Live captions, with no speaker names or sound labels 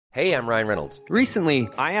Hey, I'm Ryan Reynolds. Recently,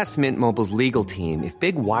 I asked Mint Mobile's legal team if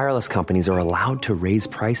big wireless companies are allowed to raise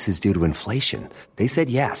prices due to inflation. They said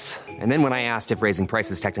yes. And then when I asked if raising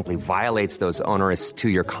prices technically violates those onerous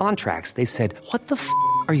two-year contracts, they said, "What the f***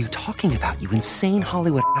 are you talking about, you insane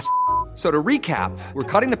Hollywood ass?" So to recap, we're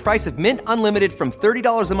cutting the price of Mint Unlimited from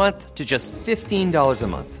 $30 a month to just $15 a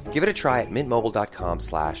month. Give it a try at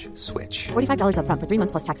mintmobile.com/switch. $45 up front for 3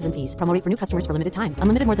 months plus taxes and fees. Promo rate for new customers for limited time.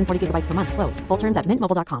 Unlimited more than 40 gigabytes per month. Slows full terms at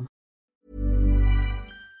mintmobile.com.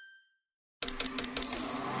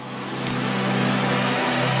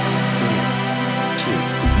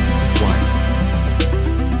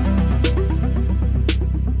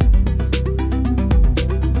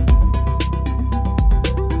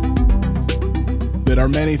 There are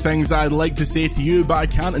many things I'd like to say to you, but I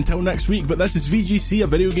can't until next week. But this is VGC, a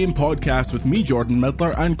video game podcast with me, Jordan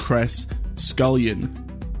Midler, and Chris Scullion.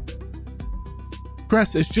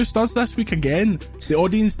 Chris, it's just us this week again. The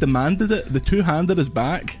audience demanded it. The two-hander is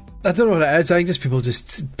back. I don't know what it is. I think people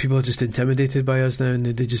are just intimidated by us now, and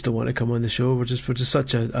they just don't want to come on the show. We're just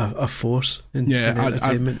such a force in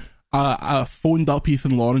entertainment. I phoned up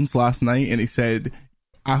Ethan Lawrence last night, and he said,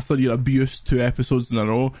 after your abuse 2 episodes in a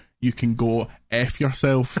row, you can go F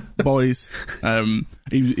yourself, boys.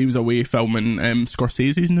 He was away filming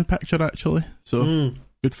Scorsese's new picture, actually. So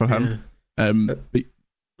good for him. But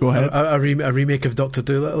go ahead. A remake of Dr.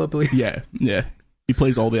 Dolittle, I believe. Yeah. He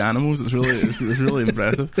plays all the animals. It's really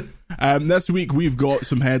impressive. This week we've got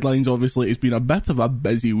some headlines. Obviously, it's been a bit of a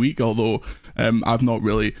busy week, although I've not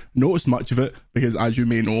really noticed much of it because, as you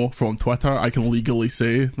may know from Twitter, I can legally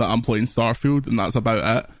say that I'm playing Starfield, and that's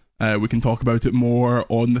about it. We can talk about it more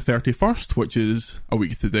on the 31st, which is a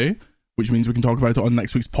week today, which means we can talk about it on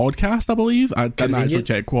next week's podcast, I believe. I didn't actually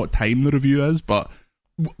check what time the review is, but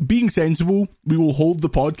being sensible, we will hold the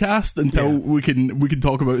podcast until we can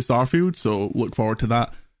talk about Starfield, so look forward to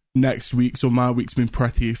that next week. So my week's been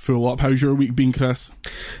pretty full up. How's your week been, Chris?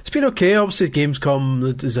 It's been okay. Obviously,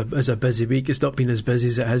 Gamescom is a busy week. It's not been as busy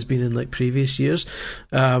as it has been in like previous years.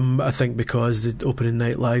 I think because the opening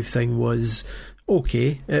night live thing was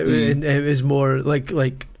okay. It was more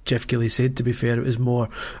like Jeff Keighley said, to be fair, it was more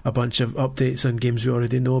a bunch of updates on games we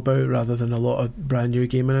already know about rather than a lot of brand new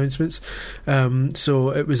game announcements. So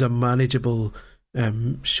it was a manageable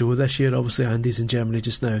show this year. Obviously Andy's in Germany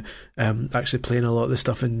just now, actually playing a lot of the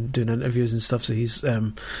stuff and doing interviews and stuff, so he's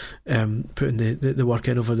putting the work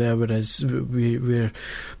in over there, whereas we're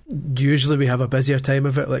usually we have a busier time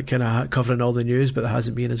of it, like kind of covering all the news, but there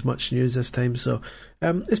hasn't been as much news this time, so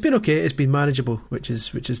it's been okay. It's been manageable, which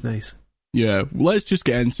is nice. Yeah, let's just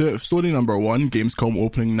get into it. Story number 1, Gamescom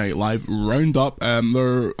opening night live roundup.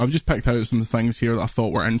 I've just picked out some things here that I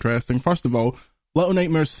thought were interesting. First of all, Little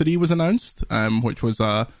Nightmares 3 was announced, which was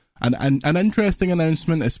an interesting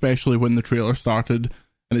announcement, especially when the trailer started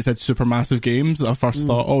and it said Supermassive Games. I first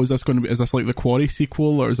thought, is this like the Quarry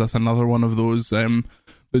sequel, or is this another one of those the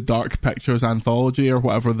Dark Pictures anthology or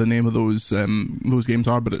whatever the name of those games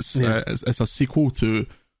are? But it's a sequel to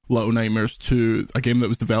Little Nightmares 2, a game that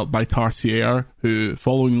was developed by Tarsier, who,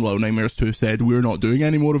 following Little Nightmares 2, said, we're not doing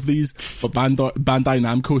any more of these, but Bandai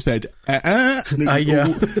Namco said, yes,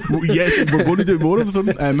 we're going to do more of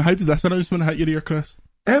them. How did this announcement hit your ear, Chris?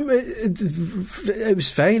 It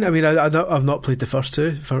was fine. I mean, I've not played the first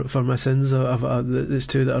 2 for my sins. There's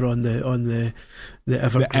 2 that are on the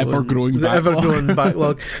ever-growing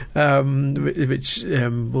backlog, which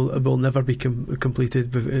will never be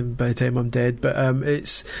completed by the time I'm dead. But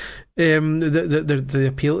it's they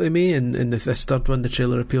appeal to me, and this third one, the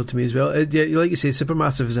trailer appealed to me as well. Like you say,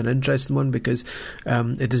 Supermassive is an interesting one because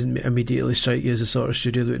it doesn't immediately strike you as a sort of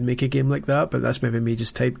studio that would make a game like that, but that's maybe me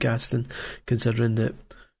just typecasting, considering that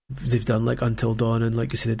they've done like Until Dawn and,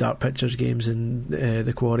 like you say, the Dark Pictures games and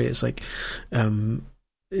the Quarry. It's like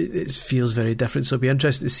it feels very different, so it'll be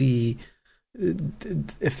interesting to see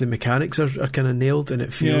if the mechanics are kind of nailed and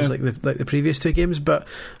it feels like the previous 2 games. But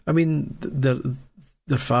I mean, they're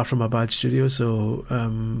far from a bad studio, so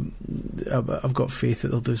I've got faith that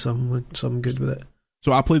they'll do something good with it.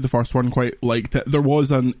 So I played the first one, quite liked it. There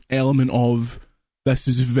was an element of this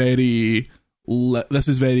is very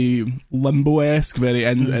limbo-esque,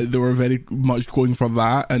 they were very much going for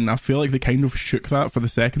that, and I feel like they kind of shook that for the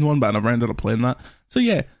second one, but I never ended up playing that. So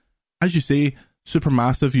yeah, as you say,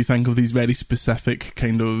 Supermassive, you think of these very specific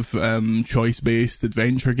kind of choice-based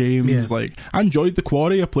adventure games. Like, I enjoyed The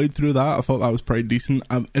Quarry. I played through that. I thought that was pretty decent.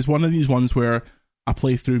 It's one of these ones where I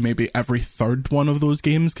play through maybe every third one of those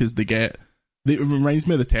games because it reminds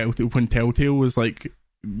me of the Telltale, when Telltale was like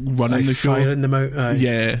running the show, firing them out.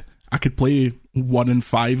 Yeah, I could play 1 in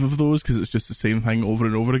 5 of those because it's just the same thing over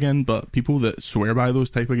and over again. But people that swear by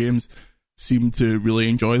those type of games seem to really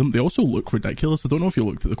enjoy them. They also look ridiculous. I don't know if you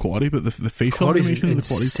looked at the Quarry, but the facial animation in the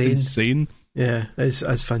Quarry is insane. Yeah,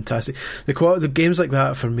 it's fantastic. The games like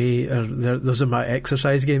that for me those are my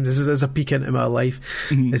exercise games. This is a peek into my life.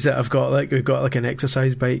 Is that we've got like an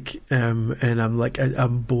exercise bike, and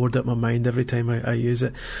I'm bored at my mind every time I use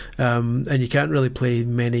it. And you can't really play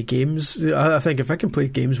many games. I think if I can play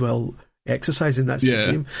games while exercising, that's the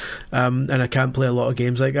game. And I can't play a lot of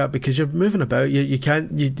games like that because you're moving about. You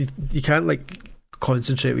can't like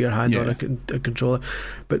concentrate with your hand on a controller.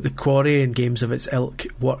 But the Quarry and games of its ilk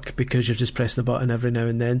work because you just press the button every now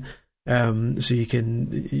and then, so you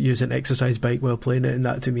can use an exercise bike while playing it, and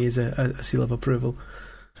that to me is a seal of approval.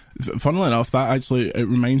 Funnily enough, that actually, it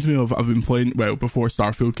reminds me of, I've been playing, well, before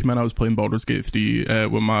Starfield came in, I was playing Baldur's Gate 3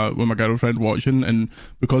 with my girlfriend watching, and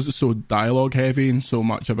because it's so dialogue heavy and so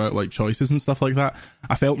much about like choices and stuff like that,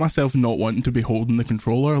 I felt myself not wanting to be holding the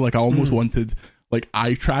controller. Like I almost wanted like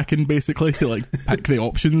eye tracking basically to like pick the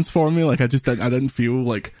options for me. Like I didn't feel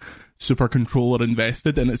like super controller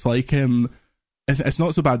invested, and it's like it's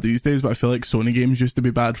not so bad these days, but I feel like Sony games used to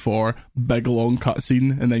be bad for big long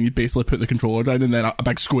cutscene, and then you'd basically put the controller down and then a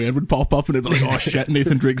big square would pop up and it'd be like, oh shit,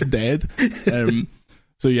 Nathan Drake's dead.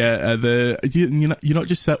 So yeah, you not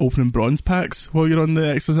just sit opening bronze packs while you're on the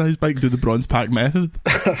exercise bike. Do the bronze pack method.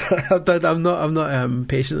 I'm not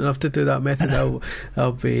patient enough to do that method.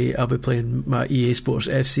 I'll be playing my EA Sports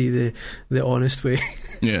FC the honest way.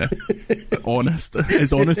 Yeah, honest,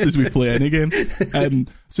 as honest as we play any game.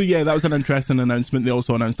 So yeah, that was an interesting announcement. They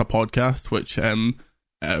also announced a podcast, which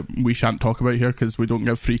we shan't talk about here because we don't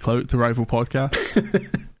give free clout to rival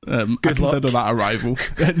podcasts. I consider that a rival.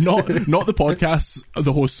 Not the podcasts,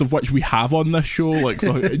 the hosts of which we have on this show, like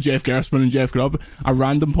Jeff Gerstmann and Jeff Grubb. A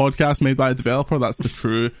random podcast made by a developer, that's the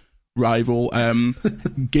true rival.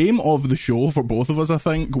 Game of the show for both of us, I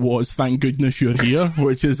think, was Thank Goodness You're Here,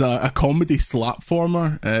 which is a comedy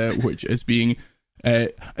slapformer, which is being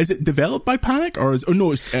is it developed by Panic or is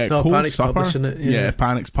it's Panic's publishing it. Yeah,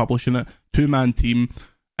 Panic's publishing it. 2-man team,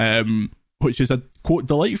 which is a quote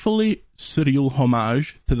delightfully surreal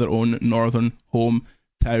homage to their own northern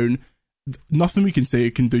hometown. Nothing we can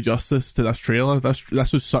say can do justice to this trailer.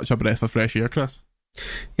 This was such a breath of fresh air, Chris.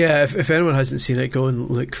 Yeah, if anyone hasn't seen it, go and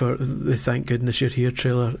look for the Thank Goodness You're Here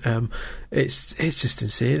trailer. It's just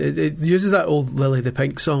insane. It uses that old Lily the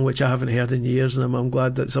Pink song, which I haven't heard in years, and I'm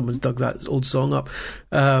glad that someone's dug that old song up.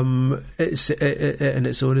 It in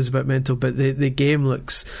its own is a bit mental, but the game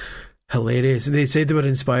looks hilarious. They said they were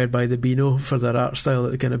inspired by the Beano for their art style,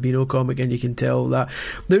 the kind of Beano comic, and you can tell that.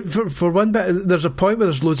 For one bit, there's a point where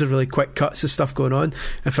there's loads of really quick cuts of stuff going on,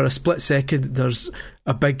 and for a split second there's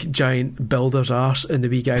a big giant builder's arse and the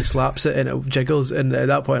wee guy slaps it and it jiggles, and at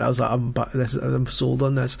that point I was like, I'm sold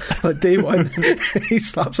on this. Like day one he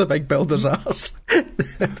slaps a big builder's arse.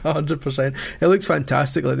 100%. It looks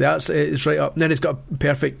fantastic. Like the art is right up, and then it's got a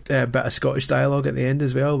perfect bit of Scottish dialogue at the end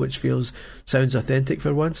as well, which sounds authentic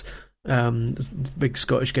for once. Big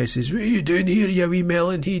Scottish guy says, "What are you doing here, you wee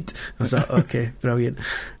melon head?" I was like, okay, brilliant.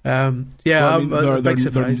 I'm a big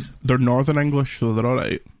surprise. They're Northern English, so they're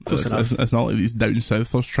alright. Close enough. It's not like these down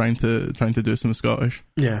southers trying to do some Scottish.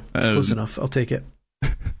 Yeah, it's close enough. I'll take it.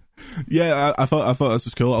 Yeah, I thought this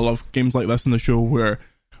was cool. I love games like this in the show where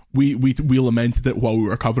we lamented it while we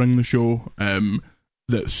were covering the show.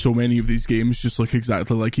 That so many of these games just look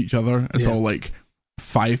exactly like each other. It's all like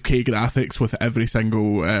 5K graphics with every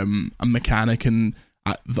single mechanic and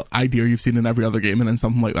the idea you've seen in every other game, and then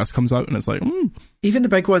something like this comes out and it's like even the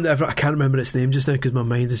big one that I can't remember its name just now because my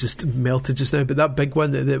mind is just melted just now, but that big one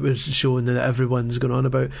that was shown that everyone's going on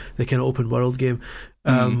about, the kind of open world game,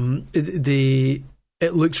 it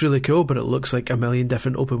looks really cool, but it looks like a million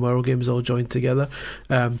different open world games all joined together,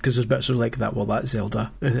 because there's bits of like that, well that's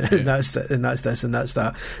Zelda and that's this and that's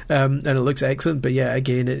that, and it looks excellent, but yeah,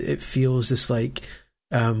 again it feels just like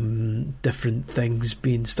different things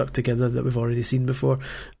being stuck together that we've already seen before,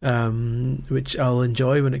 which I'll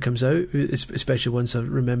enjoy when it comes out, especially once I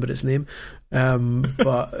remember its name,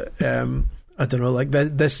 but I don't know, like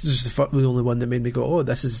this is the only one that made me go, oh,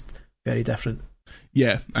 this is very different.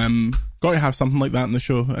 Yeah, got to have something like that in the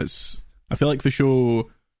show. I feel like the show,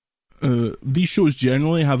 these shows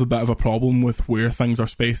generally have a bit of a problem with where things are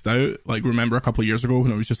spaced out. Like, remember a couple of years ago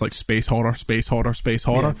when it was just like space horror.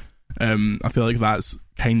 Yeah. I feel like that's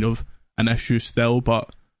kind of an issue still,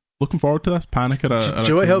 but looking forward to this. Panic at a. Do you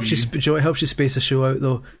know what helps you space a show out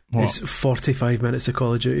though? What? It's 45 minutes of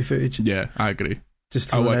Call of Duty footage. Yeah, I agree. Just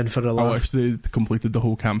throw it in for a laugh. I wish they completed the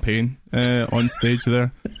whole campaign on stage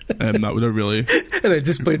there. That would have really... And I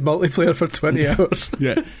just played multiplayer for 20 hours.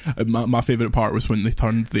 Yeah. My favourite part was when they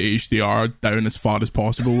turned the HDR down as far as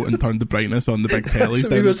possible and turned the brightness on the big tellies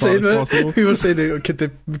down as far as possible. We were saying,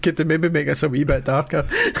 could they maybe make this a wee bit darker?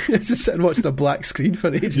 It's just sitting watching a black screen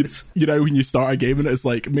for ages. You know, when you start a game and it's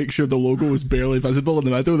like, make sure the logo is barely visible in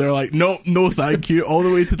the middle, they're like, no thank you, all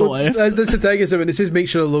the way to the left. That's the thing, is that when it says make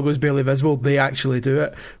sure the logo is barely visible, they actually do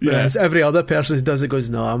it. Whereas every other person who does it goes,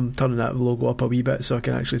 no, I'm turning that logo up a wee bit so I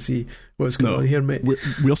can actually see what's going on here, mate. We're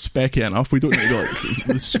specky enough. We don't need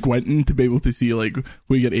like squinting to be able to see like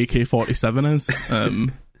where your AK-47 is.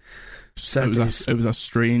 It was a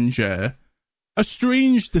strange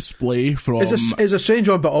display from... It's a strange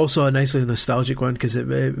one, but also a nicely nostalgic one, because it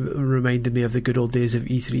reminded me of the good old days of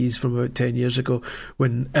E3s from about 10 years ago,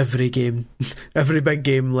 when every big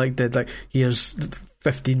game did here's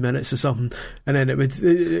 15 minutes or something, and then it would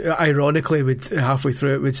ironically halfway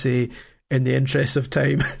through it would say, in the interest of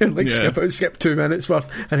time, and skip 2 minutes worth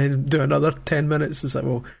and then do another 10 minutes. It's like,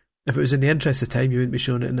 well, if it was in the interest of time, you wouldn't be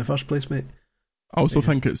showing it in the first place, mate. I also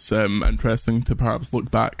think it's interesting to perhaps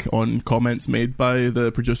look back on comments made by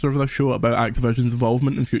the producer of this show about Activision's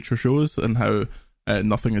involvement in future shows and how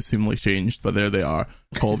nothing has seemingly changed, but there they are,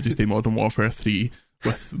 Call of Duty Modern Warfare 3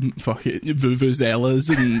 with fucking vuvuzelas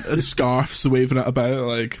and scarves waving it about,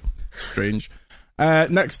 like, strange.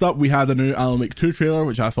 Next up, we had a new Alan Wake 2 trailer,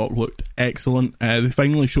 which I thought looked excellent. They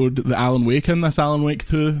finally showed the Alan Wake in this Alan Wake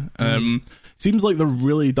 2. Seems like they're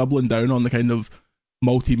really doubling down on the kind of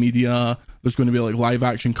multimedia. There's going to be like live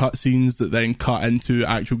action cutscenes that then cut into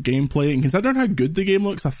actual gameplay, and considering how good the game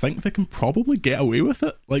looks, I think they can probably get away with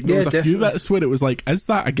it. Like, there was a few bits where it was like, is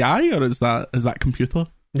that a guy or is that computer?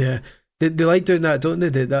 Yeah. They like doing that, don't they?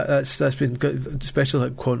 That's been good, especially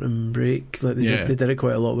like Quantum Break. Like they did it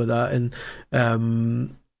quite a lot with that, and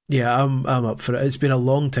I'm up for it. It's been a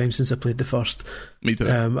long time since I played the first. Me too.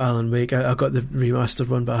 Alan Wake. I got the remastered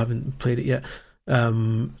one, but I haven't played it yet.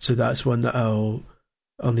 So that's one that I'll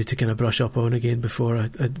need to kind of brush up on again before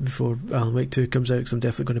Alan Wake 2 comes out, because I'm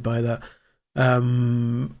definitely going to buy that.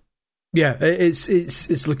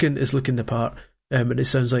 It's looking the part. And it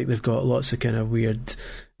sounds like they've got lots of kind of weird.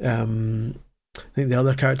 I think the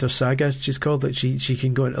other character, Saga, she's called. Like she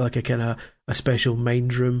can go into like a kind of a special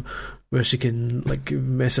mind room where she can like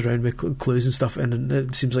mess around with clues and stuff, and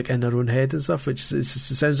it seems like in her own head and stuff. Which it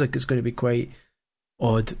sounds like it's going to be quite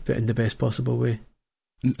odd, but in the best possible way.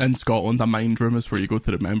 In Scotland, a mind room is where you go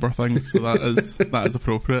to remember things, so that is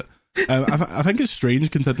appropriate. I think it's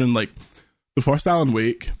strange considering like the first Alan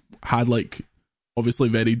Wake had like, obviously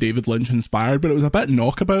very David Lynch inspired, but it was a bit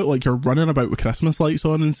knockabout. Like, you're running about with Christmas lights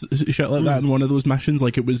on and shit like that in one of those missions.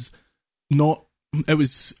 Like, it was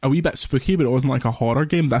a wee bit spooky, but it wasn't like a horror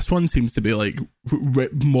game. This one seems to be like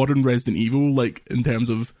modern Resident Evil, like in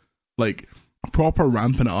terms of like proper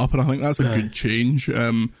ramping it up, and I think that's a good change.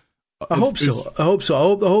 I hope so. I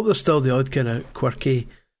hope there's still the odd kind of quirky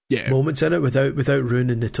moments in it without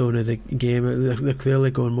ruining the tone of the game. They're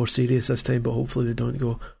clearly going more serious this time, but hopefully they don't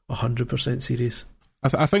go 100% serious.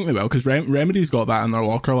 I think they will, because Remedy's got that in their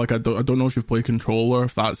locker. Like, I don't know if you've played Control or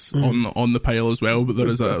if that's on the pile as well, but there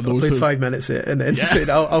is a... I played 5 minutes and then said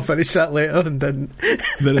I'll finish that later, and didn't.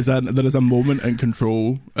 there is a moment in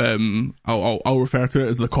Control, I'll refer to it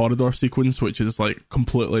as the corridor sequence, which is like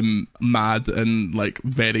completely mad and like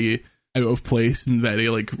very out of place and very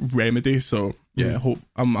like Remedy. So yeah,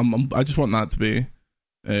 I just want that to be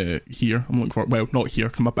here. I'm looking for, well, not here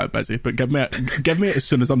because I'm a bit busy, but give me it as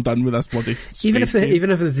soon as I'm done with this bloody space even if the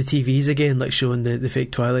TVs again, like showing the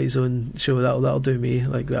fake Twilight Zone show, that'll do me.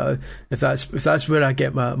 Like that, if that's where I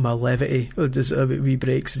get my levity, or just a wee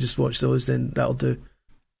breaks to just watch those, then that'll do.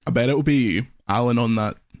 I bet it'll be Alan on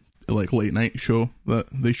that like late night show that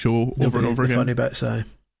they show over and over again. Funny bits,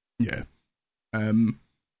 yeah.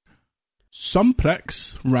 Some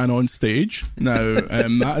pricks ran on stage. Now,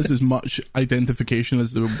 that is as much identification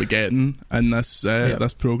as they will be getting in this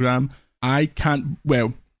programme.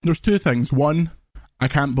 There's two things. One, I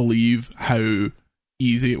can't believe how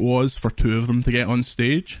easy it was for two of them to get on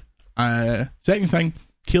stage. Second thing,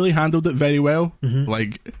 Keeley handled it very well. Mm-hmm.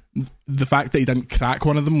 Like, the fact that he didn't crack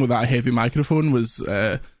one of them with that heavy microphone was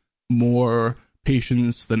more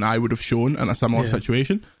patience than I would have shown in a similar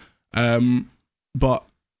situation. But,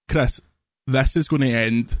 Chris, this is going to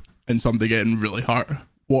end in somebody getting really hurt.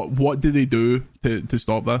 What do they do to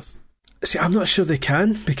stop this? See, I'm not sure they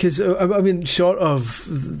can, because I mean, short of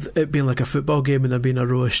it being like a football game and there being a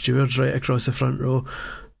row of stewards right across the front row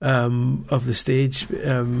of the stage,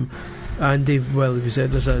 Andy, well, if you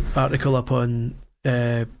said there's an article up on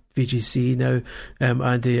VGC now.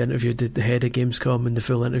 Andy interviewed the head of Gamescom, and the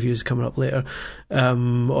full interview is coming up later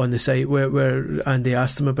on the site, where Andy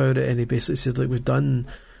asked him about it, and he basically said, like, we've done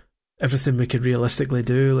everything we could realistically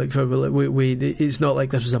do. Like, we it's not like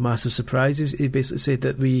this was a massive surprise. He basically said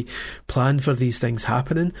that we planned for these things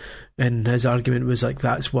happening, and his argument was like,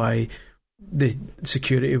 that's why the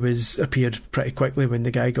security appeared pretty quickly when the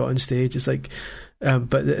guy got on stage. It's like,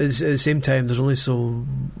 but at the same time, there's only so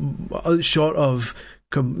short of.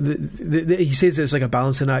 He says it's like a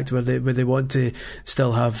balancing act where they want to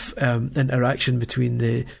still have interaction between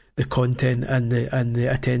the content and the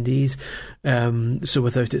attendees, so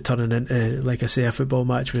without it turning into, like I say, a football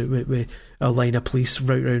match with a line of police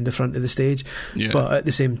right round the front of the stage. But at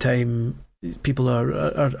the same time, people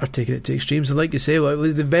are taking it to extremes, and like you say, like,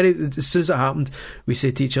 as soon as it happened, we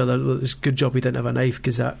say to each other, well, it's a good job we didn't have a knife,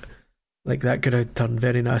 because that could have turned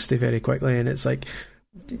very nasty very quickly. And it's like,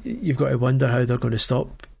 you've got to wonder how they're going to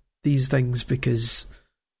stop these things, because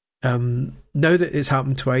now that it's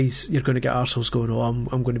happened twice, you're going to get arseholes going, oh,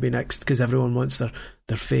 I'm going to be next, because everyone wants their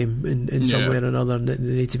fame in some way or another, and they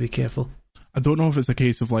need to be careful. I don't know if it's a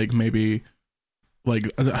case of, like, maybe,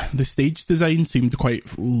 like, the stage design seemed quite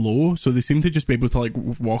low, so they seem to just be able to, like,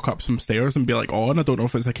 walk up some stairs and be, like, on. I don't know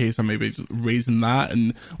if it's a case of maybe raising that,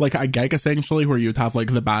 and, like, a gig, essentially, where you'd have,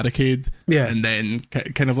 like, the barricade, and then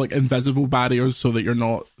kind of, like, invisible barriers so that you're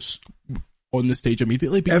not on the stage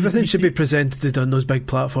immediately. Everything should be presented on those big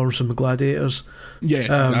platforms from the gladiators. Yes,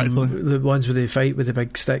 exactly. The ones where they fight with the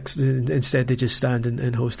big sticks. Instead, they just stand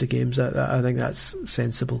and host the games. I think that's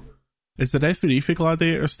sensible. Is the referee for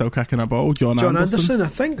Gladiator still kicking a ball? John Anderson, I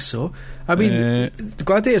think so. I mean, the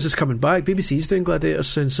Gladiators is coming back. BBC's doing Gladiators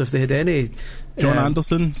soon, so if they had any... John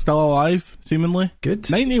Anderson, still alive, seemingly.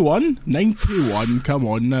 Good. 91, come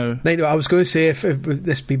on now. I was going to say, if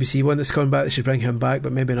this BBC one that's coming back, they should bring him back,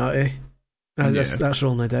 but maybe not, eh? That's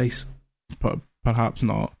rolling the dice. But perhaps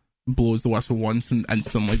not. Blows the whistle once and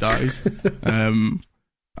instantly dies.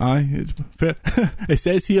 Aye, it's fair. It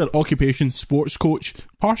says here, occupation, sports coach,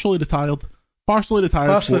 partially retired. Partially retired.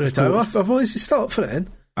 Well, is he still up for it then?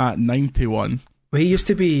 At 91. Well, he used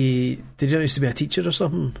to be... Did he not used to be a teacher or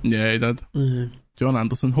something? Yeah, he did. Mm-hmm. John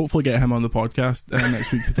Anderson. Hopefully get him on the podcast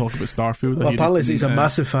next week to talk about Starfield. Well, apparently he's a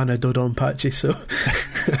massive fan of Dodon Pachi, so...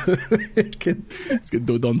 He's got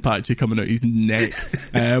Dodon Pachi coming out his neck.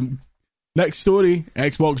 Next story,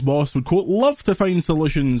 Xbox boss would, quote, love to find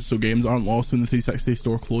solutions so games aren't lost when the 360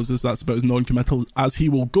 store closes. That's about as non-committal as he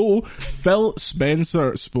will go. Phil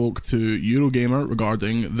Spencer spoke to Eurogamer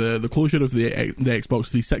regarding the closure of the Xbox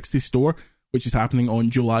 360 store, which is happening on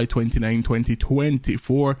July 29,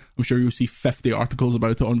 2024. I'm sure you'll see 50 articles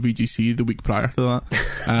about it on VGC the week prior to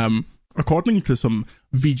that. According to some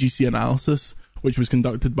VGC analysis, which was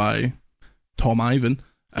conducted by Tom Ivan,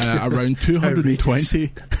 around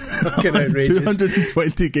 220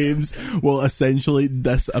 220 games will essentially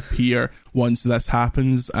disappear once this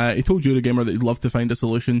happens. He told Eurogamer that he'd love to find a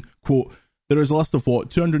solution. Quote, there is a list of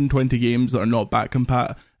 220 games that are not back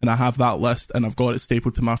compat, and I have that list and I've got it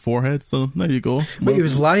stapled to my forehead, so there you go. But he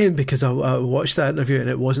was lying, because I watched that interview and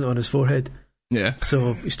it wasn't on his forehead. Yeah.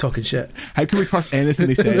 So he's talking shit. How can we trust anything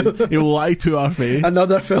he says? He'll lie to our face.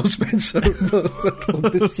 Another Phil Spencer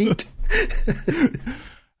deceit.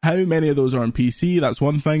 How many of those are on PC? That's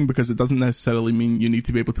one thing, because it doesn't necessarily mean you need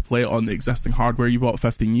to be able to play it on the existing hardware you bought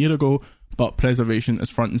 15 years ago, but preservation is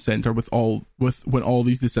front and centre when all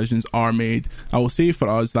these decisions are made. I will say for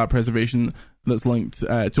us, that preservation that's linked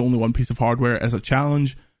to only one piece of hardware is a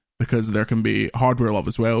challenge, because there can be hardware love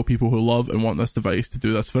as well, people who love and want this device to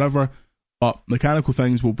do this forever, but mechanical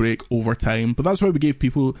things will break over time. But that's why we gave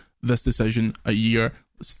people this decision a year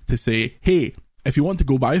to say, hey, if you want to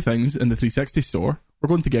go buy things in the 360 store, we're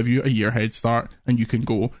going to give you a year head start and you can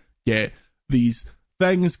go get these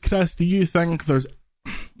things. Chris, do you think there's...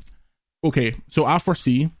 Okay, so I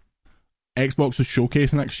foresee Xbox's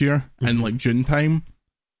showcase next year in like June time.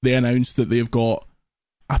 They announced that they've got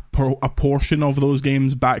a portion of those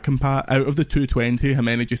games back compat. Out of the 220, how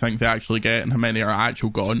many do you think they actually get and how many are actual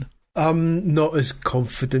gone? I'm not as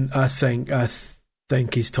confident. I think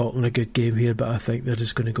he's talking a good game here, but I think they're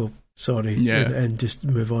just going to go sorry and just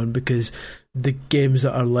move on, because the games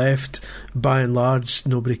that are left, by and large,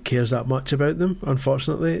 nobody cares that much about them,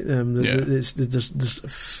 unfortunately. There's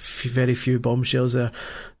very few bombshells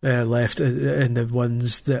there left, and the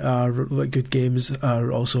ones that are like good games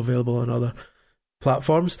are also available on other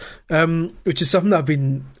platforms, which is something that I've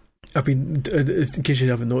been, in case you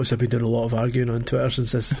haven't noticed, I've been doing a lot of arguing on Twitter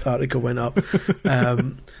since this article went up,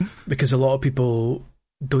 because a lot of people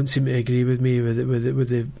don't seem to agree with me with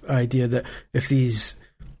the idea that if these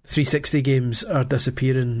 360 games are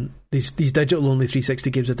disappearing these digital only 360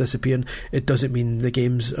 games are disappearing, it doesn't mean the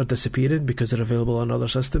games are disappearing because they're available on other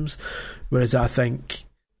systems. Whereas I think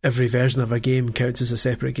every version of a game counts as a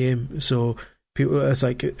separate game. So people, it's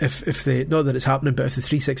like if they, not that it's happening, but if the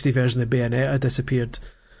 360 version of Bayonetta disappeared,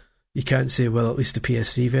 you can't say, well, at least the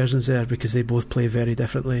PS3 version's there, because they both play very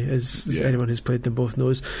differently, as anyone who's played them both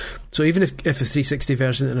knows. So even if a 360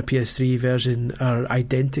 version and a PS3 version are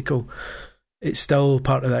identical, it's still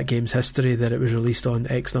part of that game's history that it was released on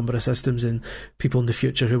X number of systems, and people in the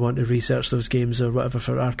future who want to research those games or whatever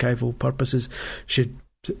for archival purposes should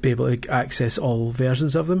be able to access all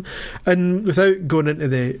versions of them. And without going into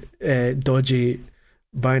the dodgy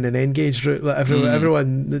buying an N-Gage route, like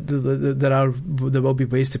everyone, there will be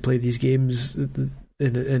ways to play these games in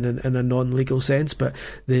a non-legal sense, but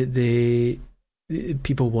the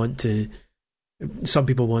people want to. Some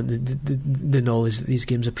people want the knowledge that these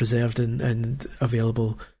games are preserved and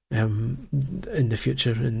available in the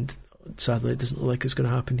future, and sadly, it doesn't look like it's going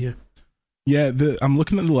to happen here. Yeah, I'm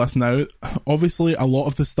looking at the list now. Obviously, a lot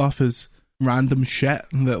of the stuff is random shit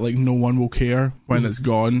that like no one will care when it's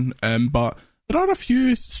gone. But there are a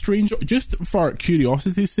few strange, just for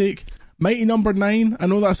curiosity's sake. Mighty Number 9. I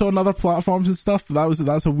know that's on other platforms and stuff, but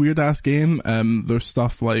that's a weird ass game. There's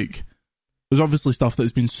stuff like, there's obviously stuff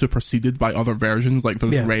that's been superseded by other versions. Like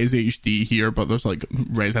there's Res HD here, but there's like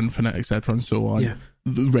Res Infinite, etc., and so on. Yeah.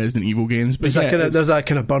 The Resident Evil games. But there's that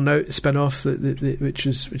kind of Burnout spin-off which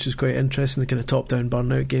is quite interesting. The kind of top-down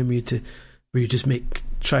Burnout game where you just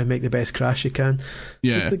try and make the best Crash you can.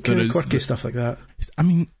 Yeah, the kind of quirky stuff like that. I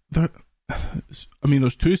mean,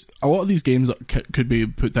 there's two. A lot of these games could be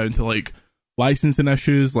put down to like licensing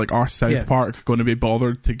issues. Like, are South Park going to be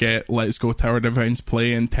bothered to get Let's Go Tower Defense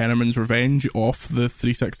Play and Tenorman's Revenge off the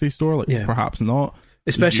 360 store? Like, perhaps not.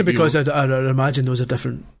 Especially because I imagine those are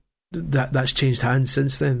different. That's changed hands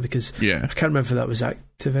since then, because I can't remember if that was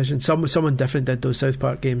Activision. Someone different did those South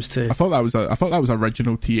Park games too. I thought that was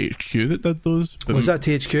original THQ that did those. Was that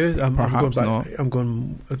THQ? Perhaps not.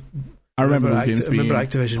 I remember those games being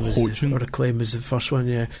Activision was, or Acclaim was the first one.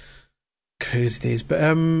 Yeah, crazy days. But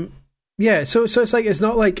so it's like, it's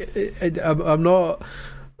not like I'm not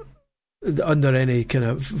under any kind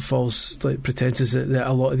of false like pretenses that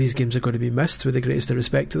a lot of these games are going to be missed, with the greatest of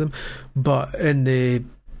respect to them. But in the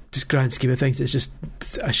just grand scheme of things, it's just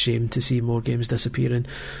a shame to see more games disappearing.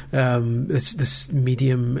 This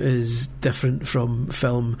medium is different from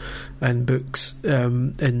film and books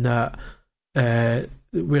in that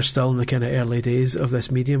we're still in the kind of early days of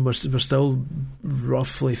this medium. We're still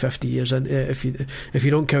roughly 50 years in, if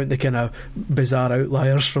you don't count the kind of bizarre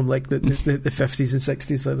outliers from like the 50s and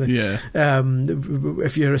 60s.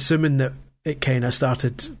 If you're assuming that it kind of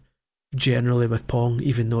started generally with Pong,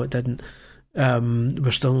 even though it didn't,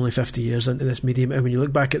 we're still only 50 years into this medium. And when you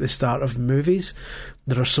look back at the start of movies,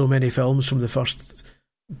 there are so many films from the first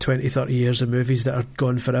 20-30 years of movies that are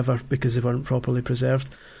gone forever because they weren't properly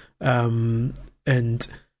preserved. And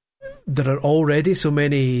there are already so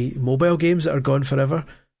many mobile games that are gone forever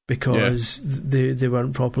because they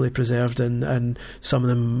weren't properly preserved, and some of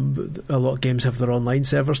them, a lot of games have their online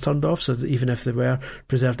servers turned off, so that even if they were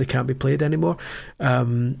preserved, they can't be played anymore.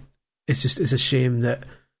 It's a shame that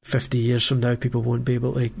 50 years from now people won't be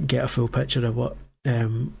able to get a full picture of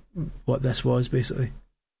what this was, basically.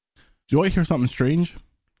 Do you want to hear something strange?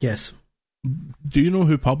 Yes. Do you know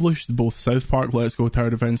who published both South Park Let's Go Tower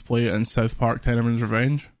Defense Play and South Park Tenorman's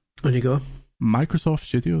Revenge? On you go. Microsoft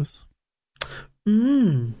Studios.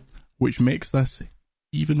 Which makes this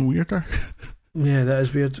even weirder. Yeah, that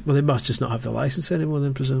is weird. Well, they must just not have the license anymore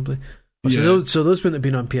then, presumably. So those wouldn't have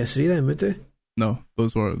been on PS3 then, would they? No,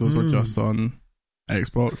 those were just on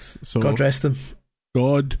Xbox. So God rest them.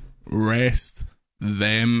 God rest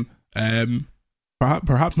them.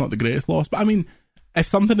 Perhaps not the greatest loss, but I mean, if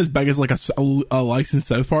something as big as like a licensed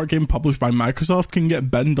South Park game published by Microsoft can get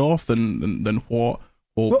binned off, then what?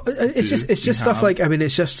 Well, it's just stuff like, I mean,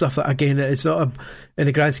 it's just stuff that, again, it's not in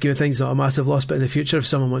the grand scheme of things, not a massive loss, but in the future, if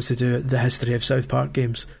someone wants to do the history of South Park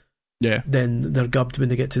games, then they're gubbed when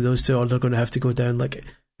they get to those two, or they're going to have to go down like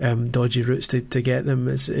dodgy routes to get them.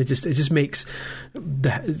 It just makes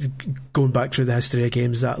going back through the history of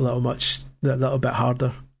games that little bit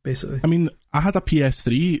harder, basically. I mean, I had a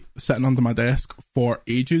PS3 sitting under my desk for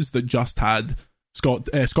ages that just had Scott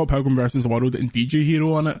Pilgrim vs. the World and DJ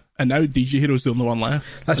Hero on it, and now DJ Hero's the only one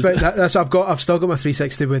left. That's I've still got my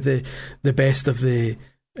 360 with the best of the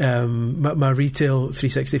my retail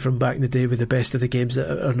 360 from back in the day with the best of the games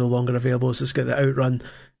that are no longer available. So it's got the Outrun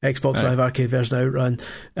Xbox Live Arcade version of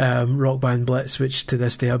Outrun, Rock Band Blitz, which to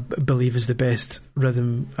this day I believe is the best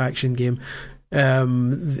rhythm action game.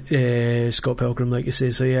 Scott Pilgrim, like you say.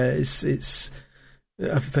 So yeah, it's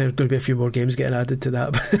I think there's going to be a few more games getting added to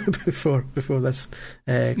that before this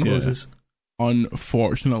closes. Yeah.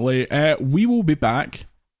 Unfortunately, we will be back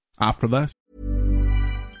after this.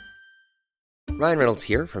 Ryan Reynolds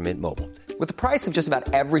here from Mint Mobile. With the price of just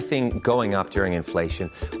about everything going up during inflation,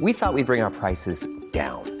 we thought we'd bring our prices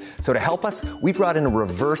down. So to help us, we brought in a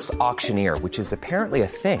reverse auctioneer, which is apparently a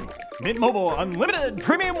thing. Mint Mobile Unlimited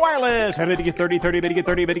Premium Wireless. How to get 30, 30, bit to get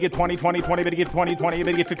 30, bit to get 20, 20, 20, bit to get 20, 20,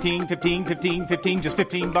 bit to get 15, 15, 15, 15, just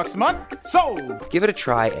 $15 a month? Sold! Give it a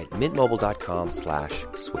try at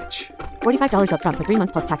mintmobile.com/switch. $45 up front for 3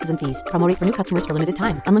 months plus taxes and fees. Promo rate for new customers for limited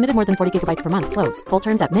time. Unlimited more than 40 gigabytes per month. Slows full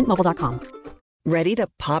terms at mintmobile.com. Ready to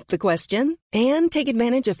pop the question and take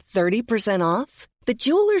advantage of 30% off? The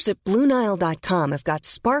jewelers at BlueNile.com have got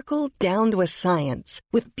sparkle down to a science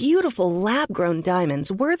with beautiful lab-grown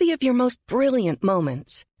diamonds worthy of your most brilliant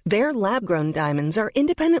moments. Their lab-grown diamonds are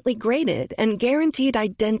independently graded and guaranteed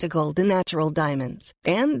identical to natural diamonds.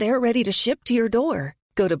 And they're ready to ship to your door.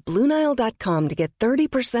 Go to BlueNile.com to get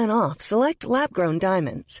 30% off select lab-grown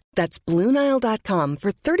diamonds. That's BlueNile.com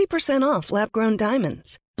for 30% off lab-grown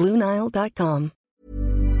diamonds. BlueNile.com.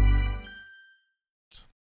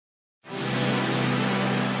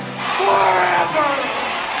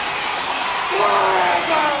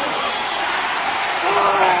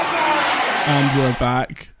 And we're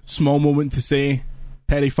back. Small moment to say,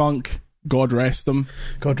 Terry Funk, God rest him.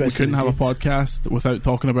 God rest him. We couldn't him have a podcast without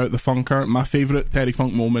talking about the Funker. My favourite Terry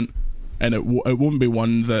Funk moment, and it won't be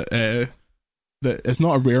one that it's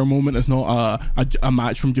not a rare moment. It's not a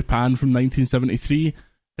match from Japan from 1973.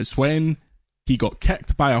 It's when he got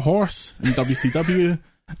kicked by a horse in WCW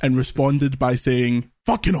and responded by saying,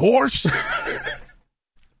 "Fucking horse."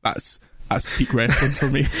 That's peak wrestling for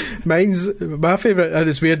me. My favourite, and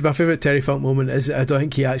it's weird, my favourite Terry Funk moment is I don't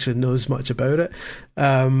think he actually knows much about it.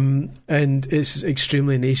 And it's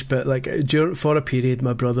extremely niche, but like for a period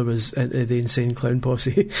my brother was in the Insane Clown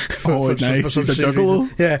Posse. Nice. He's a juggalo.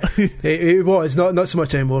 Yeah. It was not so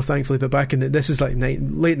much anymore, thankfully, but back in this is like late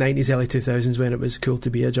 90s, early 2000s when it was cool to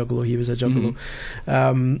be a juggalo. He was a juggalo.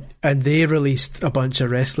 And they released a bunch of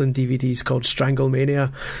wrestling DVDs called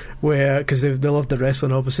Stranglemania, where, because they loved the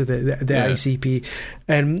wrestling, obviously the ICP,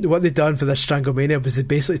 and what they'd done for their Stranglemania was they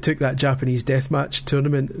basically took that Japanese deathmatch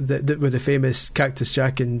tournament that with the famous Cactus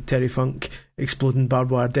Jack and Terry Funk exploding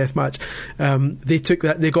barbed wire deathmatch. They took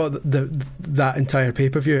that, they got that entire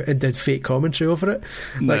pay-per-view and did fake commentary over it,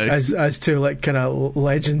 like nice. as to like kind of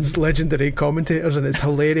legendary commentators, and it's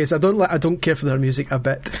hilarious. I don't care for their music a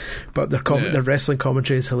bit, but their wrestling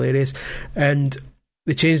commentary is hilarious. And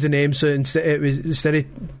they changed the name, so instead of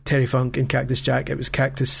Terry Funk and Cactus Jack, it was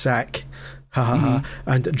Cactus Sack,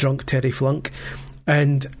 and Drunk Terry Flunk.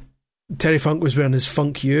 And Terry Funk was wearing his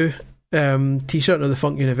Funk You t-shirt, or the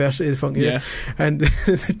Funk University, the Funk U, and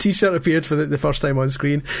the t-shirt appeared for the first time on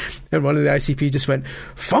screen, and one of the ICP just went,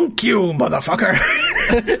 "Funk you, motherfucker!"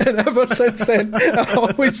 And ever since then, I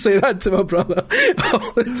always say that to my brother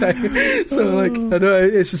all the time. So like, I know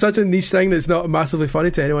it's such a niche thing that's not massively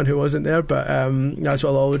funny to anyone who wasn't there, but that's what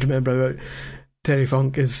I'll always remember about Terry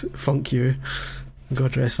Funk is "Funk you."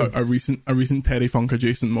 God rest him. A recent Terry Funk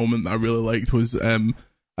adjacent moment that I really liked was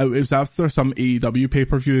it was after some AEW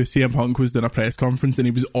pay-per-view. CM Punk was doing a press conference and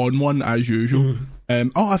he was on one as usual.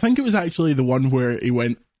 I think it was actually the one where he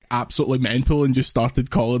went absolutely mental and just started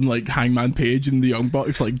calling like Hangman Page and the Young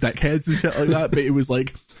Bucks like dickheads and shit like that. But it was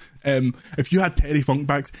like, if you had Terry Funk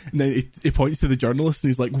back, and then he points to the journalist and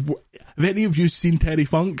he's like, "Have any of you seen Terry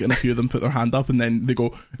Funk?" And a few of them put their hand up, and then he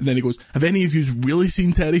goes, "Have any of you really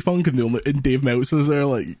seen Terry Funk?" And Dave Meltzer's there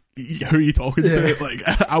like, "Who are you talking to?" Like,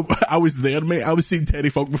 I was there, mate. I was seeing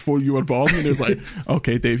Terry Funk before you were born. And he was like,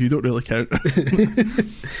 "Okay, Dave, you don't really count."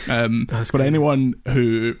 For anyone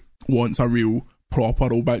who wants a real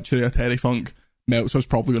proper obituary of Terry Funk, Meltzer's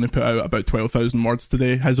probably going to put out about 12,000 words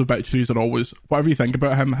today. His obituaries are always, whatever you think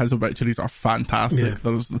about him, his obituaries are fantastic.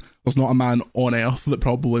 There's not a man on earth that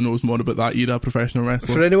probably knows more about that era of professional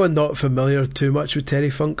wrestling. For anyone not familiar too much with Terry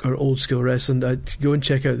Funk or old school wrestling, I'd go and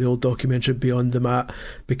check out the old documentary Beyond the Mat,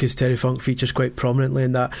 because Terry Funk features quite prominently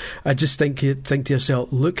in that. I just think to yourself,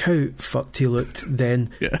 look how fucked he looked then,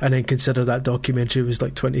 and then consider that documentary was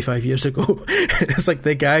like 25 years ago. It's like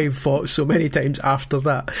the guy fought so many times after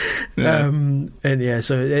that. So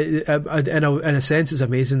in a sense it's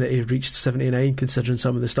amazing that he reached 79 considering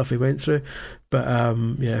some of the stuff he went through, but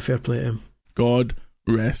fair play to him. God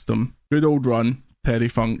rest him. Good old run, Terry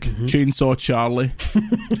Funk. Chainsaw Charlie,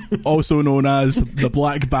 also known as the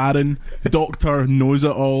Black Baron, Dr. Knows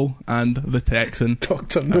It All, and the Texan.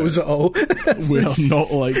 Dr. Knows It All. We are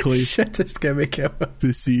not likely shittest gimmick ever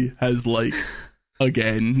to see his like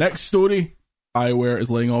again. Next story, Bioware is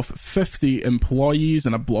laying off 50 employees.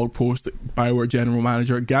 In a blog post, Bioware General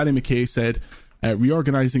Manager Gary McKay said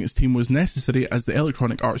reorganising its team was necessary as the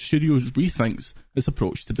Electronic Arts Studios rethinks its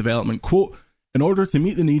approach to development. Quote, in order to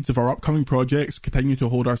meet the needs of our upcoming projects, continue to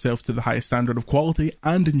hold ourselves to the highest standard of quality,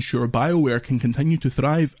 and ensure Bioware can continue to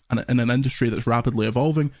thrive in an industry that's rapidly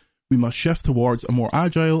evolving, we must shift towards a more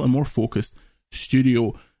agile and more focused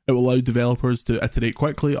studio. It will allow developers to iterate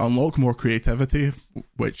quickly, unlock more creativity,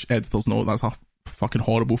 which editors know that's a fucking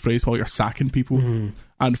horrible phrase while you're sacking people,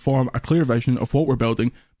 and form a clear vision of what we're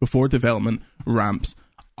building before development ramps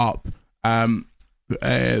up.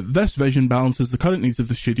 This vision balances the current needs of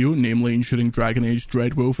the studio, namely ensuring Dragon Age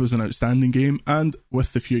Dreadwolf is an outstanding game, and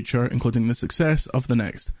with the future, including the success of the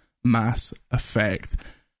next Mass Effect.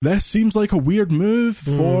 This seems like a weird move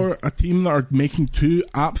for a team that are making two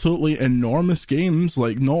absolutely enormous games,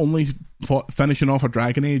 like not only finishing off a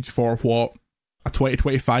Dragon Age for what, a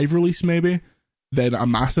 2025 release maybe, then a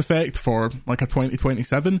Mass Effect for like a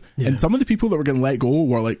 2027, and some of the people that were getting let go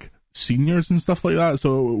were like seniors and stuff like that.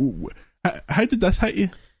 So how did this hit you?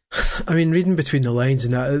 I mean, reading between the lines,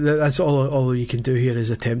 and that's all you can do here is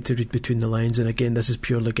attempt to read between the lines, and again, this is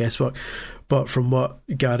purely guesswork. But from what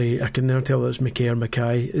Gary, I can never tell whether it's McKay or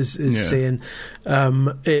Mackay, is saying,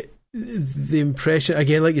 the impression,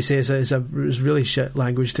 again, like you say, it's really shit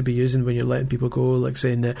language to be using when you're letting people go, like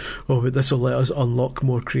saying that, oh, but this will let us unlock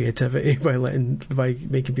more creativity by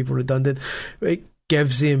making people redundant. It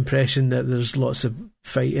gives the impression that there's lots of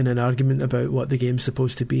fighting and argument about what the game's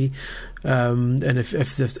supposed to be, and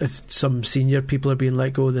if some senior people are being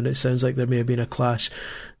let go, then it sounds like there may have been a clash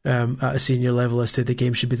at a senior level as to the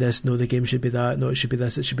game should be this, no, the game should be that, no, it should be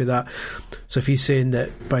this, it should be that. So if he's saying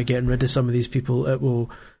that by getting rid of some of these people, it will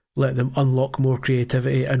let them unlock more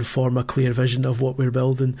creativity and form a clear vision of what we're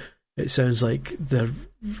building, it sounds like they're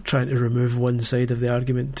trying to remove one side of the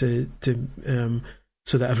argument to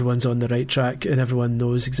so that everyone's on the right track and everyone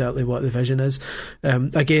knows exactly what the vision is.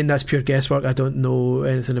 Again, that's pure guesswork. I don't know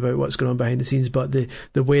anything about what's going on behind the scenes, but the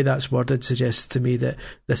way that's worded suggests to me that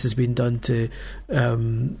this has been done to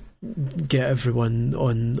get everyone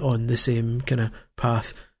on the same kind of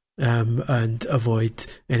path, and avoid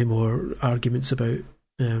any more arguments about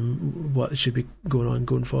what should be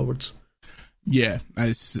going forwards. Yeah,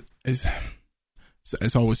 it's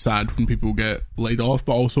always sad when people get laid off,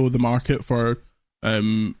 but also the market for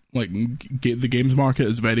the games market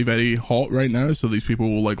is very, very hot right now, so these people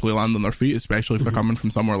will likely land on their feet, especially if they're coming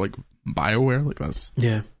from somewhere like BioWare. Like that's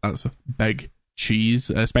a big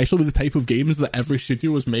cheese, especially with the type of games that every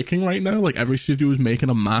studio is making right now. Like every studio is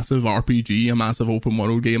making a massive RPG, a massive open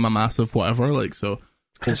world game, a massive whatever. Like, so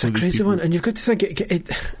it's a crazy one, and you've got to think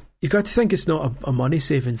you've got to think it's not a money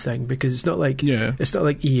saving thing, because it's not like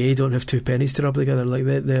EA don't have two pennies to rub together. Like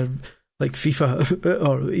they're like FIFA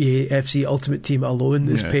or EA FC Ultimate Team alone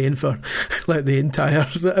is paying for like the entire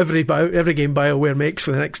every game BioWare makes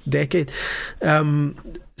for the next decade.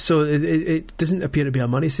 So it doesn't appear to be a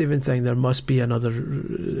money saving thing. There must be another.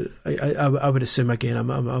 I would assume, again,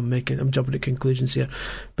 I'm jumping to conclusions here,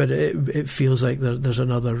 but it feels like there's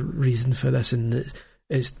another reason for this, and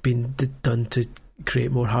it's been done to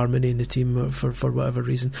create more harmony in the team for whatever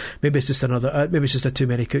reason. Maybe it's just a too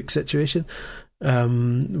many cooks situation,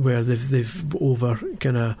 where they've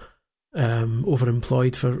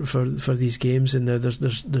overemployed for these games, and there's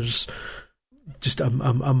just a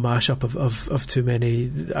mashup of too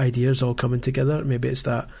many ideas all coming together. Maybe it's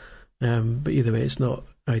that, but either way, it's not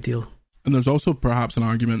ideal. And there's also perhaps an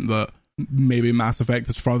argument that maybe Mass Effect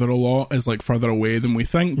is further away than we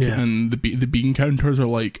think, and the bean counters are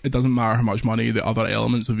like, it doesn't matter how much money the other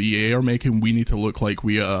elements of EA are making, we need to look like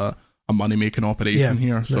we are a money making operation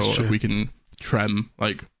here. So if we can trim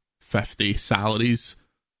like 50 salaries,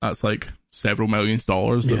 that's like several $millions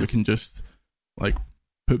that we can just like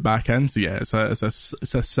put back in. So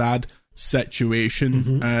it's a sad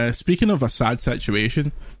situation. Speaking of a sad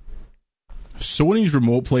situation, Sony's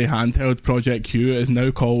remote play handheld Project Q is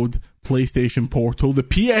now called PlayStation Portal. The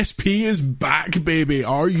PSP is back, baby.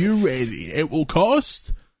 Are you ready? It will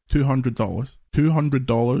cost $200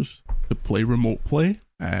 to play remote play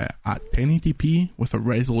at 1080p with a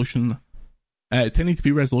resolution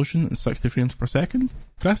 1080p resolution and 60 frames per second.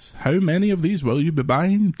 Chris, how many of these will you be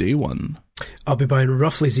buying day one? I'll be buying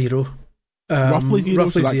roughly zero. Roughly zero,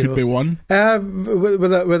 so that could be one.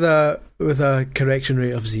 With a correction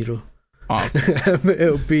rate of 0.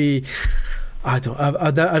 It'll be. I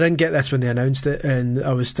didn't get this when they announced it, and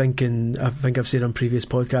I was thinking, I think I've said on previous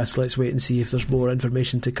podcasts, let's wait and see if there's more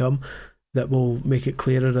information to come that will make it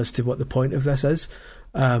clearer as to what the point of this is,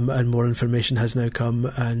 and more information has now come,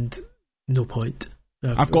 and no point.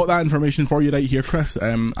 I've got that information for you right here, Chris.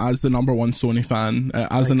 As the number one Sony fan,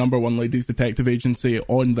 as the number one ladies detective agency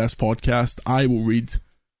on this podcast, I will read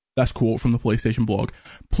this quote from the PlayStation blog.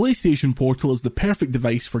 PlayStation Portal is the perfect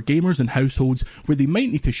device for gamers and households where they might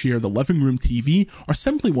need to share the living room TV or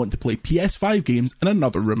simply want to play PS5 games in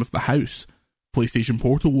another room of the house. PlayStation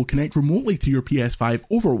Portal will connect remotely to your PS5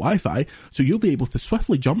 over Wi-Fi, so you'll be able to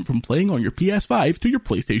swiftly jump from playing on your PS5 to your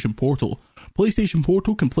PlayStation Portal. PlayStation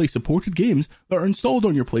Portal can play supported games that are installed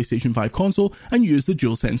on your PlayStation 5 console and use the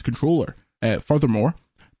DualSense controller. Furthermore,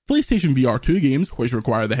 PlayStation VR 2 games, which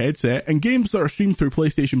require the headset, and games that are streamed through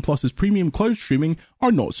PlayStation Plus's premium cloud streaming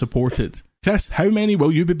are not supported. Chris, how many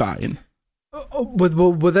will you be buying?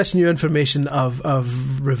 With this new information,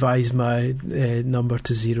 I've revised my number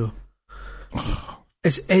to 0.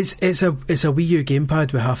 It's a Wii U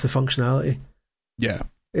gamepad with half the functionality. Yeah.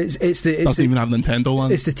 It doesn't even have Nintendo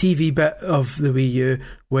Land. It's the TV bit of the Wii U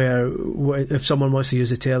where if someone wants to use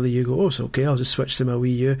the telly, you go, oh, it's okay, I'll just switch to my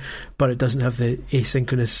Wii U, but it doesn't have the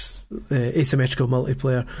asymmetrical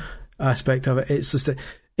multiplayer aspect of it. It's just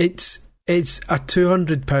it's a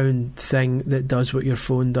 £200 thing that does what your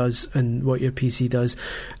phone does and what your PC does.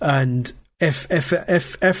 And if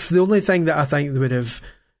the only thing that I think would have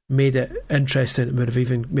made it interesting, it would have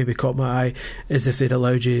even maybe caught my eye, is if they'd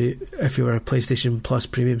allowed you, if you were a PlayStation Plus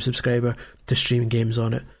premium subscriber, to stream games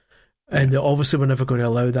on it. And they obviously were never going to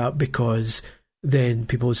allow that, because then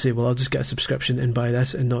people would say, well, I'll just get a subscription and buy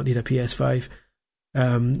this and not need a PS5.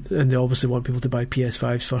 And they obviously want people to buy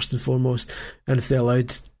PS5s first and foremost. And if they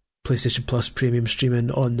allowed PlayStation Plus premium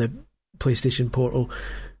streaming on the PlayStation Portal,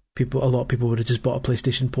 a lot of people would have just bought a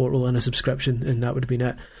PlayStation Portal and a subscription, and that would have been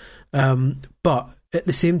it. But at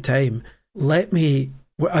the same time, let me,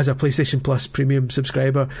 as a PlayStation Plus premium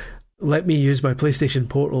subscriber, let me use my PlayStation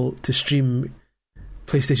Portal to stream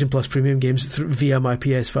PlayStation Plus premium games via my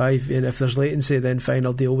PS5, and if there's latency, then fine,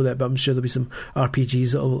 I'll deal with it, but I'm sure there'll be some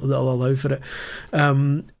RPGs that'll allow for it.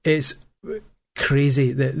 It's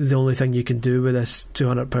crazy that the only thing you can do with this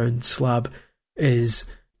 £200 slab is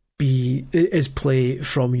play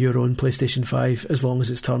from your own PlayStation 5 as long as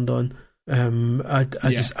it's turned on.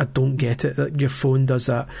 I don't get it. Like, your phone does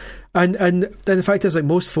that, and the fact is, like,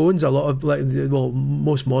 most phones,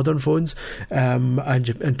 most modern phones, and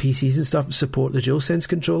PCs and stuff support the DualSense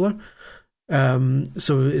controller.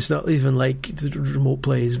 So it's not even like the remote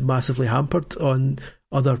play is massively hampered on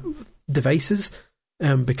other devices,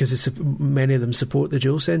 because many of them support the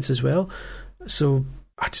DualSense as well. So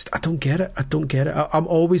I don't get it. I'm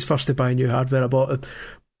always first to buy new hardware. I bought a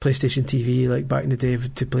PlayStation TV like back in the day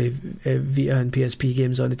to play Vita and PSP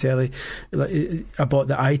games on the telly. I bought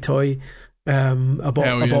the iToy. I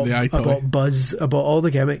bought Buzz. I bought all the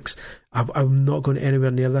gimmicks. I'm not going anywhere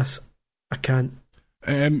near this. I can't.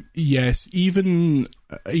 Yes, even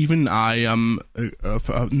I am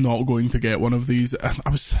not going to get one of these. I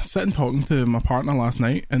was sitting talking to my partner last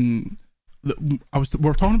night, and we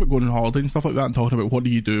were talking about going on holiday and stuff like that, and talking about what do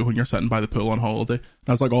you do when you're sitting by the pool on holiday. And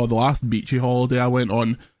I was like, the last beachy holiday I went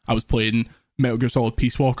on, I was playing Metal Gear Solid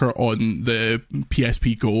Peace Walker on the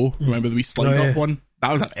PSP Go. Remember the wee slide up one?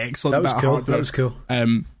 That was an excellent bit of hardware. That was cool.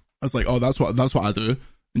 I was like, that's what I do.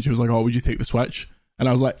 And she was like, would you take the Switch? And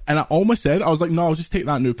I was like, and I almost said, I was like, no, I'll just take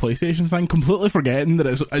that new PlayStation thing, completely forgetting that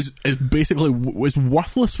it's basically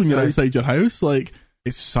worthless when you're outside your house. Like,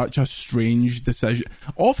 it's such a strange decision.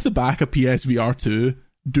 Off the back of PSVR 2,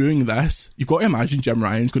 doing this, you've got to imagine Jim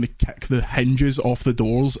Ryan's going to kick the hinges off the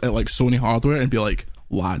doors at like Sony Hardware and be like,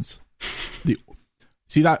 lads,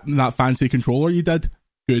 see that fancy controller you did?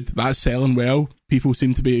 Good, that's selling well. People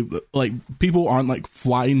seem to be like, people aren't like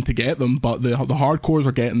flying to get them, but the hardcores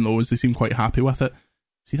are getting those. They seem quite happy with it.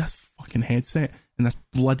 See, that's fucking headset and this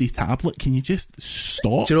bloody tablet. Can you just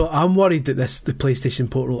stop? Do you know, I'm worried that the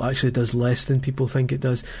PlayStation Portal actually does less than people think it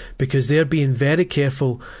does, because they're being very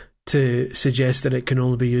careful to suggest that it can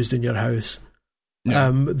only be used in your house.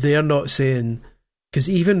 Yeah. They're not saying, because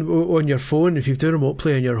even on your phone, if you do remote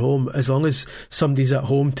play in your home, as long as somebody's at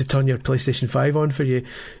home to turn your PlayStation 5 on for you,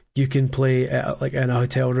 you can play like in a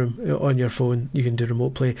hotel room on your phone. You can do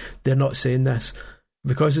remote play. They're not saying this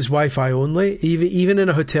because it's Wi-Fi only. Even in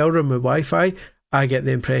a hotel room with Wi-Fi, I get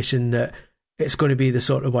the impression that it's going to be the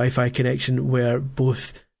sort of Wi-Fi connection where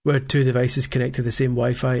two devices connect to the same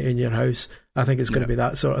Wi-Fi in your house. I think it's going to be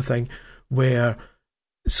that sort of thing where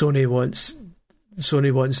Sony wants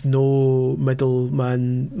no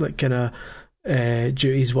middleman, like, kind of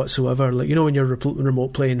duties whatsoever. Like, you know, when you're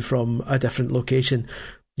remote playing from a different location,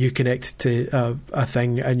 you connect to a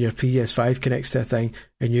thing and your PS5 connects to a thing,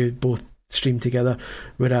 and you both stream together,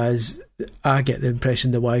 whereas I get the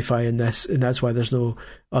impression the Wi-Fi in this, and that's why there's no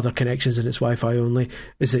other connections and it's Wi-Fi only,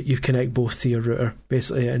 is that you connect both to your router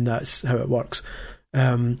basically, and that's how it works.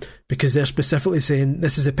 Because they're specifically saying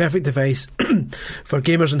this is a perfect device for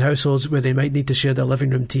gamers in households where they might need to share their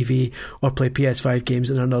living room TV or play PS5 games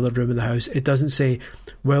in another room in the house. It doesn't say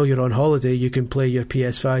while you're on holiday you can play your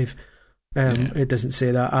PS5. It doesn't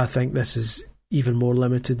say that. I think this is even more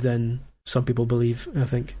limited than some people believe. I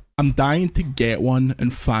think I'm dying to get one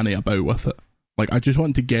and fanny about with it. Like, I just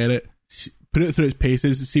want to get it, put it through its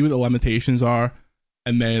paces, see what the limitations are,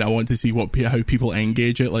 and then I want to see how people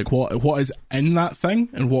engage it. Like, what is in that thing,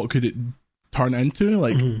 and what could it turn into?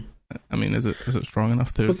 Like, I mean, is it strong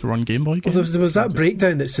enough to run Game Boy games? Well, there was that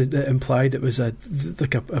breakdown that implied it was a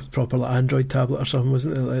proper like Android tablet or something,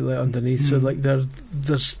 wasn't it? Like underneath. So like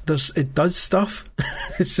there's it does stuff.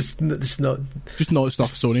 it's not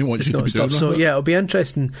stuff Sony wants you to be doing. So yeah, it'll be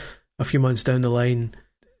interesting a few months down the line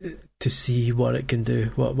to see what it can do,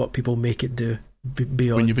 what people make it do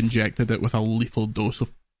beyond when you've injected it with a lethal dose of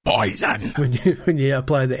poison. When you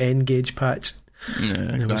apply the N-Gauge patch,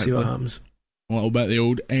 exactly. We'll see what happens. A little bit of the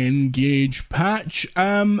old N-Gauge patch.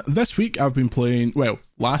 This week I've been playing, well,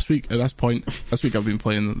 last week at this point, this week I've been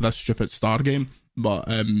playing this stupid Star game, but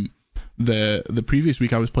the previous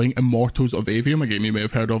week I was playing Immortals of Aveum, a game you may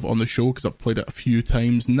have heard of on the show because I've played it a few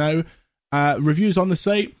times now. Reviews on the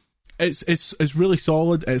site, it's really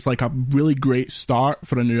solid. It's like a really great start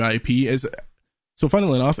for a new IP. So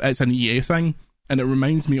funnily enough, it's an EA thing, and it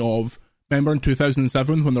reminds me of, remember in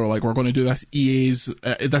 2007 when they were like, we're going to do this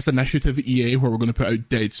this initiative EA where we're going to put out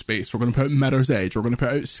Dead Space, we're going to put out Mirror's Edge, we're going to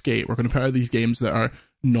put out Skate, we're going to put out these games that are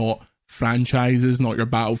not franchises, not your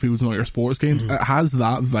Battlefields, not your sports games. It has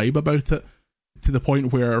that vibe about it, to the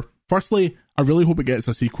point where, firstly, I really hope it gets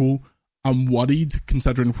a sequel. I'm worried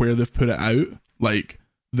considering where they've put it out. Like,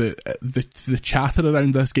 the chatter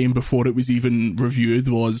around this game before it was even reviewed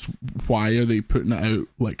was, why are they putting it out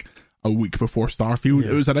like a week before Starfield?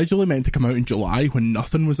 It was originally meant to come out in July when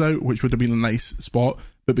nothing was out, which would have been a nice spot.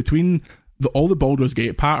 But between all the Baldur's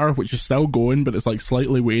Gate patter, which is still going, but it's like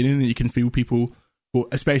slightly waning, and you can feel people,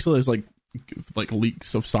 especially as like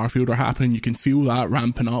leaks of Starfield are happening, you can feel that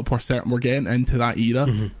ramping up. We're getting into that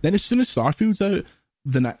era. Then as soon as Starfield's out,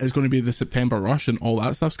 then it's going to be the September rush, and all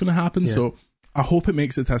that stuff's going to happen. So I hope it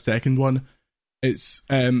makes it to a second one. It's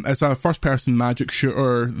a first-person magic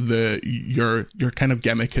shooter. Your kind of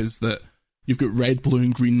gimmick is that you've got red, blue,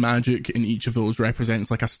 and green magic, and each of those represents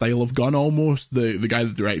like a style of gun almost. The guy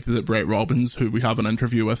that directed it, Brett Robbins, who we have an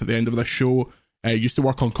interview with at the end of this show, used to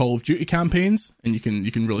work on Call of Duty campaigns, and you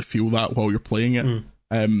can really feel that while you're playing it.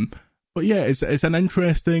 But yeah, it's an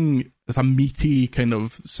interesting, it's a meaty kind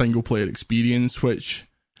of single-player experience, which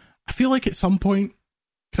I feel like at some point,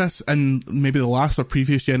 Chris, and maybe the last or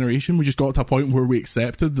previous generation, we just got to a point where we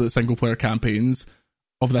accepted that single player campaigns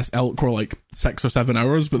of this ilk were like 6 or 7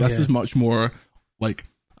 hours, but this is much more like,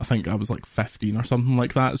 I think I was like 15 or something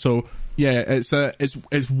like that. So yeah,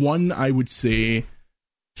 it's one I would say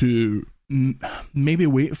to maybe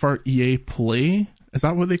wait for EA Play. Is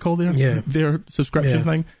that what they call their subscription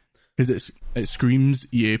thing? Because it screams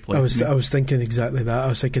EA Play. I was thinking exactly that. I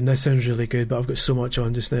was thinking, this sounds really good, but I've got so much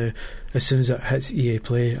on just now. As soon as it hits EA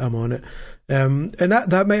Play, I'm on it. And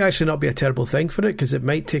that might actually not be a terrible thing for it, because it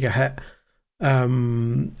might take a hit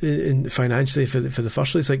financially for the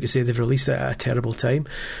first release. Like you say, they've released it at a terrible time.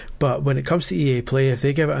 But when it comes to EA Play, if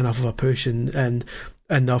they give it enough of a push and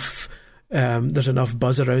enough, there's enough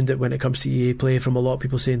buzz around it when it comes to EA Play, from a lot of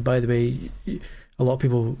people saying, by the way, a lot of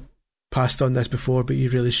people passed on this before, but you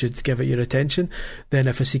really should give it your attention. Then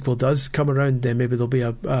if a sequel does come around, then maybe there'll be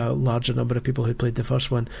a larger number of people who played the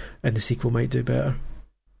first one, and the sequel might do better.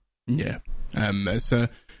 Yeah, it's a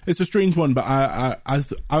strange one, but I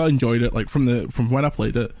enjoyed it. Like from when I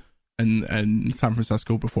played it in San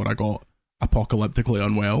Francisco before I got apocalyptically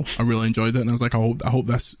unwell, I really enjoyed it, and I was like, I hope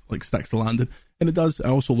this like sticks to landing, and it does. It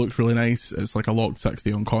also looks really nice. It's like a locked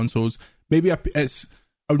 60 on consoles. I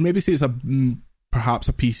would maybe say it's perhaps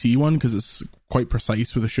a PC one, because it's quite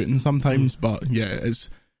precise with the shooting sometimes. But yeah,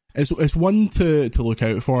 it's one to look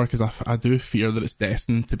out for, because I do fear that it's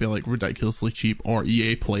destined to be like ridiculously cheap or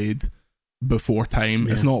EA played before time.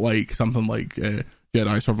 It's not like something like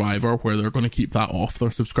Jedi Survivor, where they're going to keep that off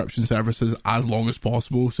their subscription services as long as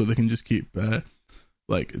possible, so they can just keep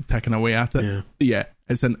like ticking away at it. But yeah,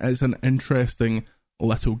 it's an interesting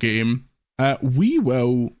little game. We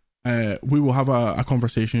will have a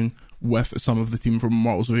conversation with some of the team from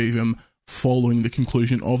Immortals of Aveum following the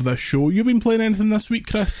conclusion of this show. You've been playing anything this week,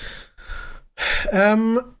 Chris?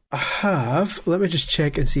 I have. Let me just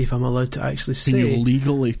check and see if I'm allowed to actually say. Can you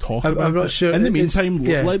legally talk about it? I'm not sure. In the meantime,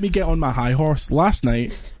 let me get on my high horse. Last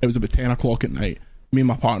night, it was about 10 o'clock at night. Me and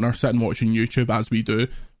my partner sitting watching YouTube, as we do.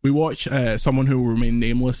 We watch someone who will remain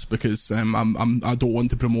nameless because I don't want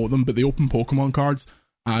to promote them, but they open Pokemon cards,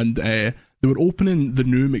 and they were opening the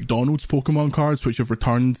new McDonald's Pokemon cards, which have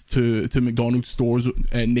returned to McDonald's stores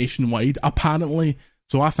nationwide, apparently.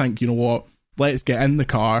 So I think, you know what, let's get in the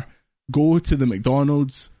car, go to the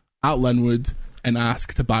McDonald's at Linwood and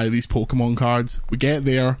ask to buy these Pokemon cards. We get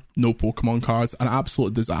there, no Pokemon cards, an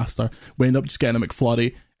absolute disaster. We end up just getting a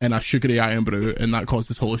McFlurry and a sugary iron brew, and that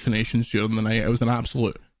causes hallucinations during the night. It was an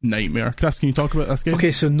absolute nightmare. Chris, can you talk about this game?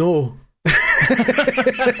 Okay, so no.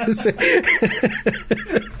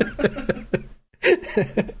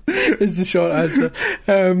 It's the short answer.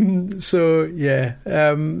 So yeah,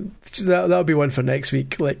 that'll be one for next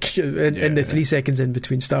week. Like in the 3 seconds in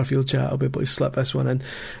between Starfield chat, I'll be able to slip this one in.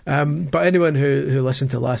 But anyone who listened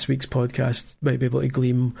to last week's podcast might be able to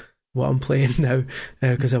glean what I'm playing now,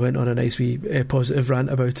 because I went on a nice wee positive rant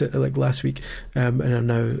about it like last week, and I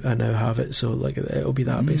now have it. So like it'll be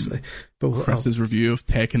that basically. But Chris's review of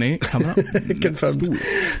Tekken 8 coming up. Confirmed.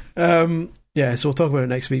 Yeah, so we'll talk about it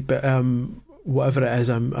next week. But whatever it is,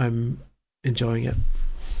 I'm enjoying it.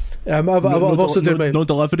 I've also done no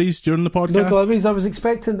deliveries during the podcast. No deliveries. I was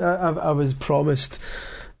expecting. I was promised,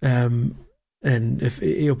 and if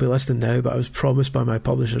he'll be listening now, but I was promised by my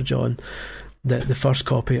publisher John that the first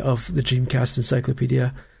copy of the Dreamcast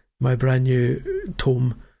Encyclopedia, my brand new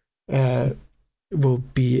tome, will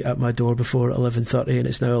be at my door before 11:30, and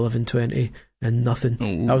it's now 11:20, and nothing.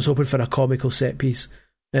 Oh. I was hoping for a comical set piece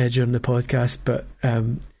during the podcast, but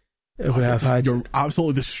you're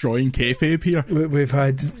absolutely destroying kayfabe here. We've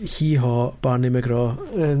had Hee-Haw, Barney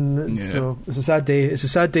McGraw, and so it's a sad day. It's a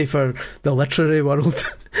sad day for the literary world,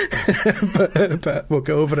 but we'll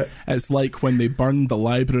get over it. It's like when they burned the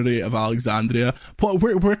Library of Alexandria.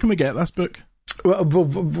 Where can we get this book? Well,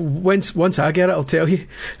 once I get it, I'll tell you.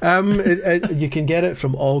 You can get it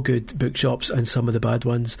from all good bookshops and some of the bad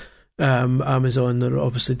ones. Amazon are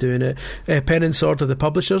obviously doing it. Pen and Sword are the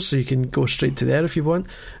publishers, so you can go straight to there if you want.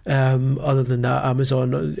 Other than that,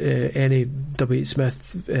 Amazon, any W.H.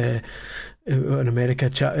 Smith in America,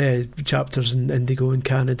 chapters in Indigo in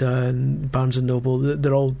Canada, and Barnes and Noble,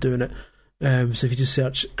 they're all doing it. So if you just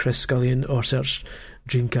search Chris Scullion or search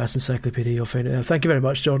Dreamcast Encyclopedia, you'll find it there. Thank you very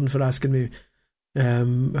much, Jordan, for asking me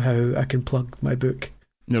how I can plug my book.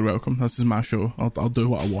 You're welcome. This is my show. I'll do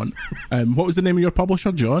what I want. What was the name of your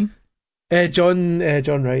publisher, John? John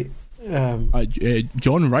Wright.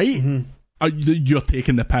 John Wright? Mm-hmm. You're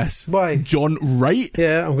taking the piss. Why? John Wright?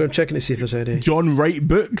 Yeah, I'm going to check to see if there's any. John Wright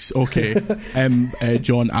books? Okay.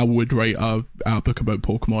 John, I would write a book about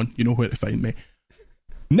Pokemon. You know where to find me.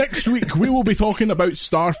 Next week, we will be talking about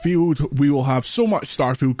Starfield. We will have so much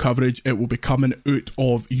Starfield coverage, it will be coming out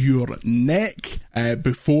of your neck.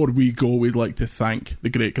 Before we go, we'd like to thank the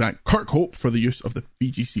great Grant Kirkhope for the use of the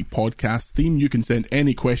VGC podcast theme. You can send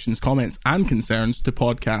any questions, comments, and concerns to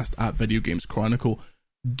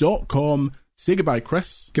podcast@videogameschronicle.com. Say goodbye,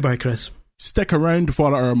 Chris. Goodbye, Chris. Stick around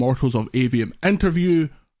for our Immortals of Aveum interview.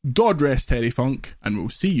 God rest Terry Funk, and we'll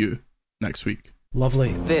see you next week.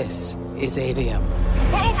 Lovely. This is Aveum.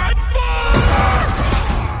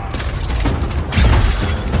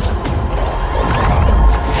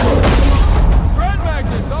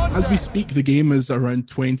 As we speak, the game is around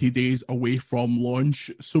 20 days away from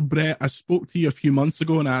launch. So, Brett, I spoke to you a few months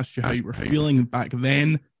ago and asked you how you were feeling back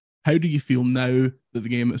then. How do you feel now that the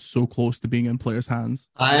game is so close to being in players' hands?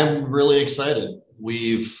 I am really excited.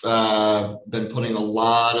 We've been putting a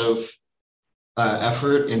lot of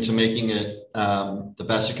effort into making it the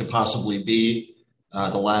best it could possibly be.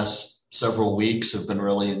 The last several weeks have been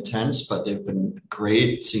really intense, but they've been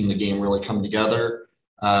great, seeing the game really come together,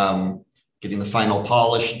 getting the final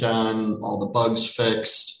polish done, all the bugs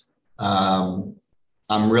fixed. I'm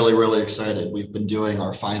really, really excited. We've been doing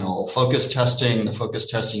our final focus testing. The focus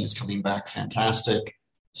testing is coming back fantastic.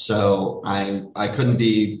 So I couldn't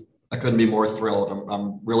be more thrilled.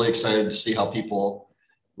 I'm really excited to see how people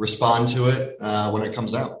respond to it when it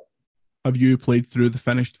comes out. Have you played through the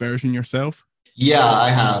finished version yourself? Yeah, I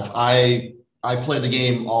have. I play the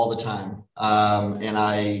game all the time, and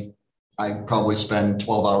I probably spend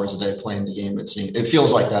 12 hours a day playing the game. It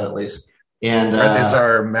feels like that, at least. And Brett is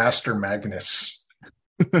our master Magnus.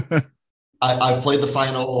 I've played the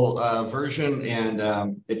final version,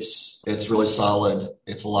 and it's really solid.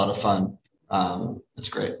 It's a lot of fun. It's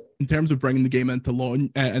great. In terms of bringing the game into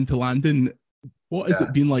landing, what has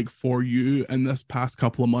it been like for you in this past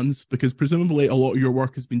couple of months? Because presumably a lot of your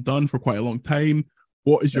work has been done for quite a long time.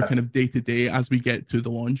 what is your kind of day-to-day as we get to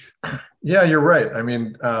the launch? Yeah, you're right. I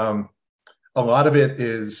mean, a lot of it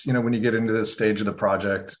is, when you get into this stage of the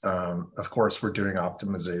project, of course, we're doing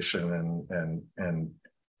optimization and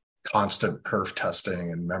constant perf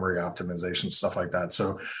testing and memory optimization, stuff like that.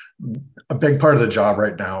 So a big part of the job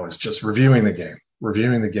right now is just reviewing the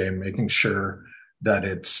game, making sure that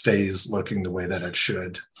it stays looking the way that it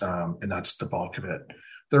should. And that's the bulk of it.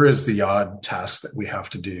 There is the odd task that we have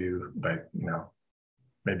to do, like,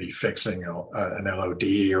 maybe fixing an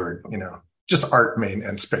LOD or, just art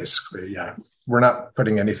maintenance, basically. Yeah. We're not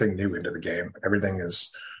putting anything new into the game. Everything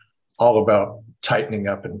is all about tightening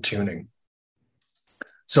up and tuning.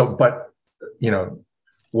 So, but,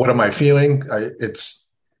 what am I feeling?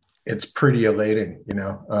 It's pretty elating.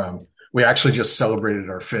 We actually just celebrated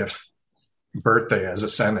our 5th birthday as a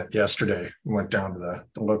Senate yesterday. We went down to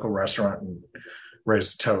the local restaurant and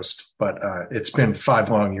raised a toast. But it's been 5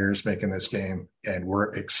 long years making this game, and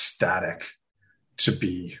we're ecstatic to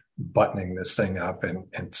be buttoning this thing up and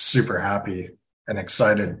super happy and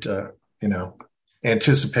excited to,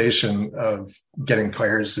 anticipation of getting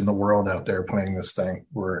players in the world out there playing this thing.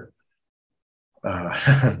 We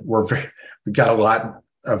got a lot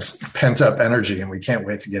of pent up energy, and we can't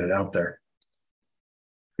wait to get it out there.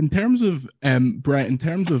 In terms of Brett, in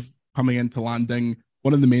terms of coming into landing,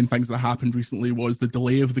 one of the main things that happened recently was the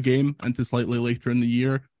delay of the game into slightly later in the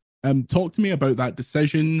year. Talk to me about that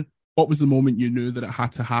decision. What was the moment you knew that it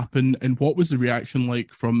had to happen, and what was the reaction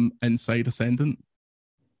like from inside Ascendant?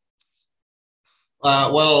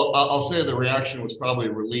 Well, I'll say the reaction was probably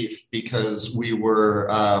relief, because we were,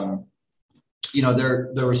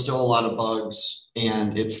 there were still a lot of bugs,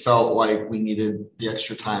 and it felt like we needed the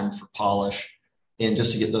extra time for polish and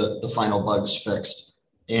just to get the final bugs fixed.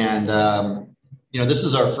 And, this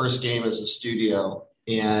is our first game as a studio,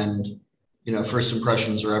 and, first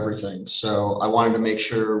impressions are everything. So I wanted to make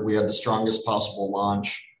sure we had the strongest possible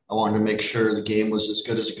launch. I wanted to make sure the game was as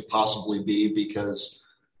good as it could possibly be, because,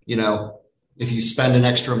 if you spend an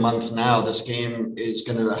extra month now, this game is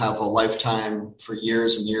going to have a lifetime for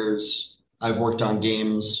years and years. I've worked on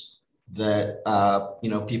games that,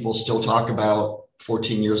 people still talk about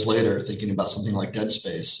 14 years later, thinking about something like Dead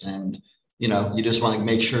Space. And, you just want to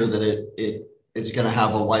make sure that it's going to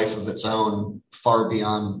have a life of its own far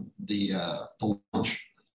beyond the launch.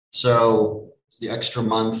 So the extra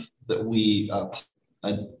month that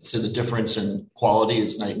I'd say the difference in quality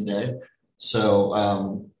is night and day. So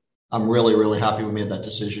I'm really, really happy we made that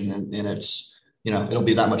decision, and it's, it'll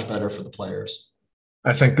be that much better for the players.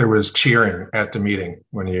 I think there was cheering at the meeting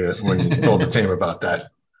when you told the team about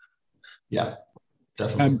that. Yeah,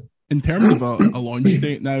 definitely. In terms of a launch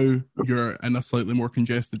date now, you're in a slightly more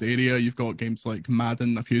congested area. You've got games like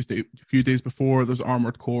Madden a few days before, there's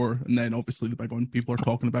Armored Core, and then obviously the big one people are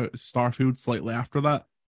talking about is Starfield slightly after that.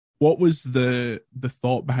 What was the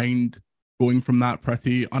thought behind going from that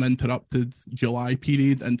pretty uninterrupted July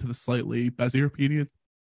period into the slightly busier period?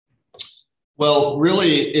 Well,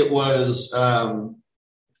 really, it was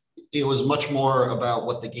much more about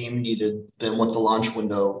what the game needed than what the launch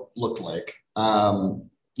window looked like.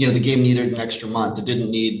 The game needed an extra month. It didn't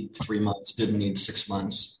need 3 months. It didn't need 6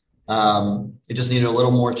 months. It just needed a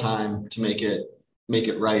little more time to make it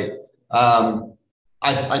right.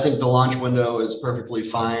 I think the launch window is perfectly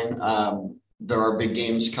fine. There are big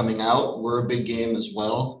games coming out. We're a big game as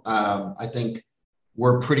well. I think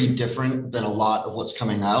we're pretty different than a lot of what's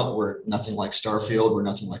coming out. We're nothing like Starfield. We're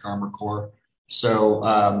nothing like Armored Core. So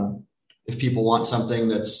if people want something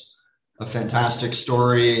that's a fantastic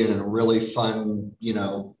story and a really fun,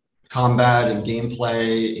 combat and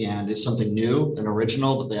gameplay, and is something new and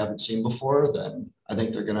original that they haven't seen before, then I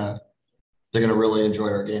think they're gonna really enjoy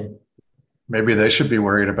our game. Maybe they should be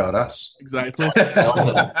worried about us. Exactly.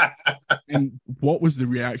 And what was the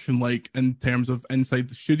reaction like in terms of inside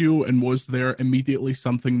the studio? And was there immediately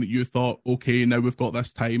something that you thought, okay, now we've got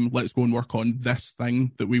this time, let's go and work on this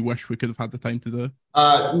thing that we wish we could have had the time to do?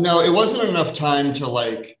 No, it wasn't enough time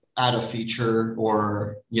to add a feature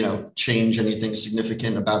or, change anything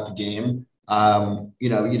significant about the game.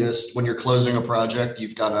 You just, when you're closing a project,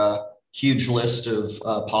 you've got a huge list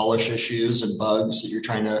of polish issues and bugs that you're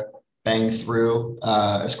trying to bang through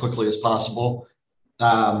as quickly as possible.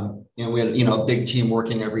 We had, a big team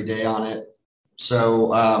working every day on it. So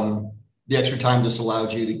the extra time just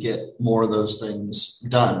allowed you to get more of those things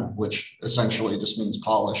done, which essentially just means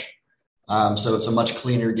polish. So it's a much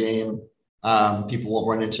cleaner game. People won't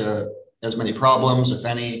run into as many problems, if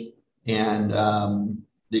any, and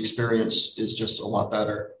the experience is just a lot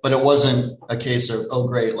better. But it wasn't a case of, oh,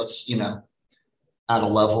 great, let's, add a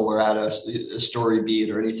level or add a story beat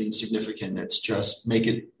or anything significant. It's just make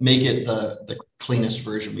it the cleanest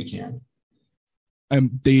version we can.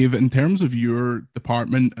 Dave, in terms of your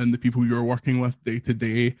department and the people you're working with day to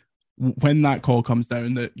day, when that call comes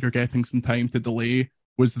down that you're getting some time to delay,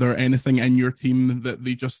 was there anything in your team that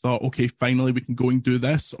they just thought, okay, finally we can go and do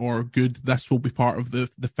this, or good, this will be part of the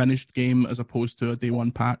finished game as opposed to a day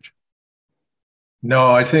one patch?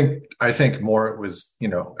 No, I think more it was,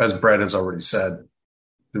 as Brett has already said,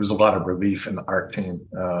 there was a lot of relief in the art team.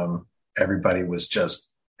 Everybody was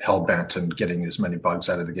just hell bent on getting as many bugs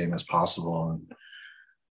out of the game as possible. And,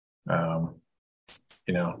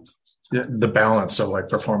 the balance of like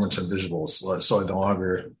performance and visuals. So the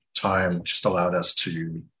longer time just allowed us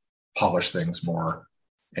to polish things more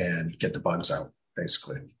and get the bugs out,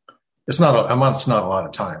 basically. It's not a month's not a lot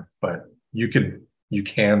of time, but you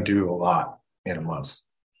can do a lot in a month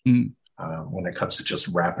when it comes to just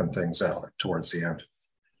wrapping things out towards the end.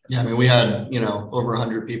 Yeah, I mean, we had, over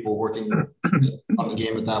 100 people working on the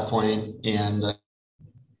game at that point, and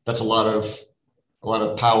that's a lot of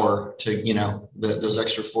power to, those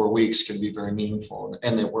extra 4 weeks can be very meaningful,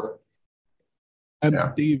 and they were.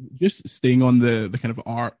 Dave, just staying on the kind of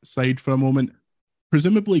art side for a moment,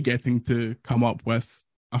 presumably getting to come up with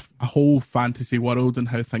a whole fantasy world and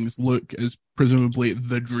how things look is presumably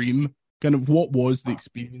the dream. Kind of what was the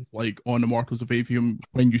experience like on Immortals of Aveum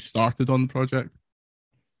when you started on the project?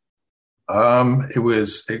 It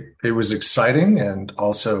was exciting and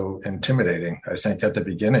also intimidating, I think, at the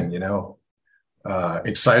beginning,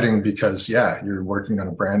 exciting because, you're working on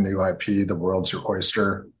a brand new IP. The world's your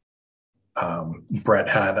oyster. Brett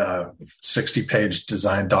had a 60-page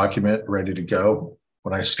design document ready to go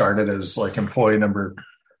when I started as like employee number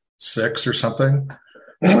 6 or something.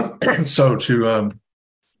 So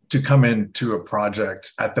to come into a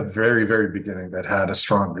project at the very, very beginning that had a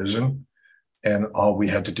strong vision, and all we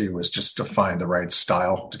had to do was just to find the right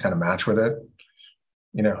style to kind of match with it.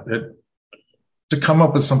 To come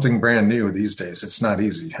up with something brand new these days, it's not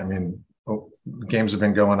easy. I mean, games have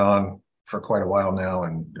been going on for quite a while now,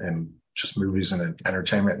 and just movies and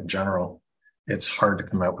entertainment in general, it's hard to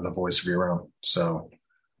come out with a voice of your own. So,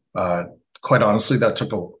 quite honestly, that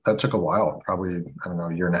took a while, probably, I don't know,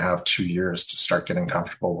 a year and a half, 2 years to start getting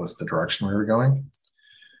comfortable with the direction we were going.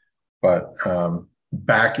 But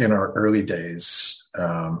back in our early days,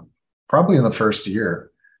 probably in the first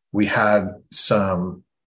year, we had some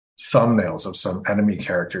thumbnails of some enemy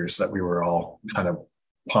characters that we were all kind of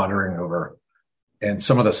pondering over. And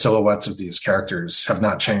some of the silhouettes of these characters have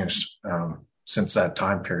not changed since that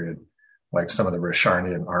time period, like some of the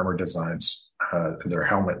Risharnian armor designs, their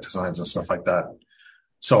helmet designs and stuff like that.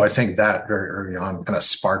 So I think that very early on kind of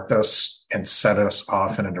sparked us and set us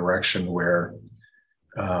off in a direction where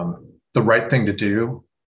the right thing to do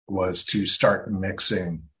was to start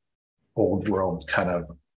mixing old world kind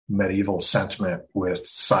of medieval sentiment with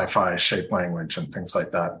sci-fi shape language and things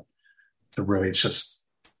like that to really just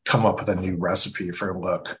come up with a new recipe for a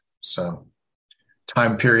look. So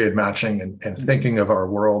time period matching and thinking of our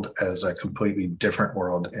world as a completely different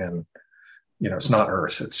world. And, it's not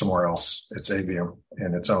Earth, it's somewhere else. It's Aveum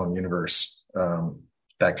in its own universe.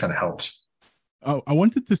 That kind of helped. I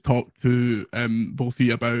wanted to talk to both of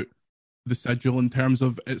you about the sigil in terms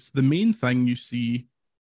of it's the main thing you see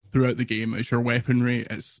throughout the game is your weaponry.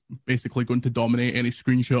 It's basically going to dominate any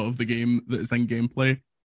screenshot of the game that is in gameplay.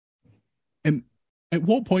 And at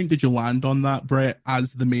what point did you land on that, Brett,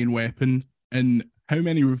 as the main weapon? And how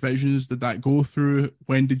many revisions did that go through?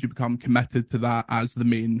 When did you become committed to that as the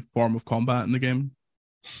main form of combat in the game?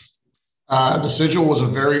 The sigil was a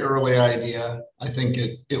very early idea. I think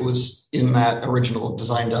it was in that original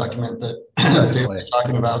design document that Dave was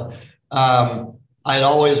talking about. I had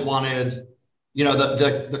always wanted,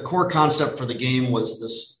 the core concept for the game was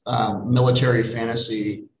this military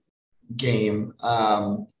fantasy game.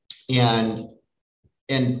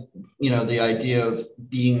 And the idea of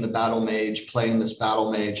being the battle mage, playing this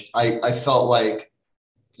battle mage, I felt like,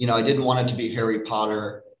 I didn't want it to be Harry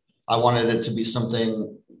Potter. I wanted it to be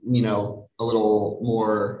something, a little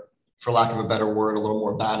more, for lack of a better word, a little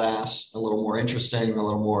more badass, a little more interesting, a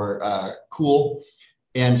little more cool.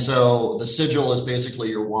 And so the sigil is basically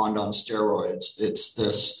your wand on steroids. It's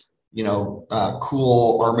this,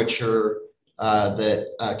 cool armature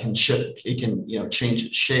that can chip. It can, change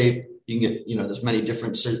its shape. You can get, there's many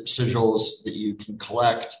different sigils that you can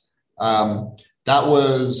collect. That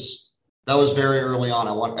was very early on.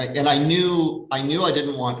 I knew I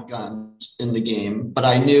didn't want guns in the game, but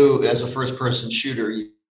I knew as a first-person shooter, you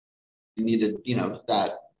needed,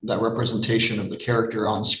 that representation of the character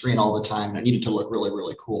on screen all the time. And it needed to look really,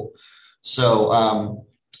 really cool. So,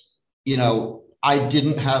 I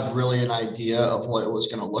didn't have really an idea of what it was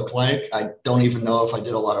going to look like. I don't even know if I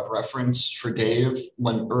did a lot of reference for Dave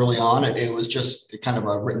when early on. It was just kind of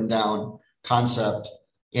a written down concept.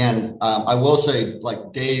 And I will say,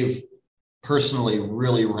 like, Dave personally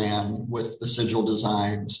really ran with the sigil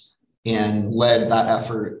designs and led that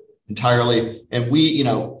effort entirely. And we,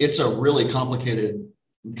 it's a really complicated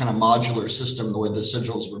kind of modular system, the way the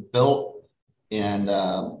sigils were built. And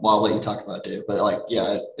well, I'll let you talk about it, Dave, but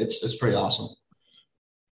it's pretty awesome.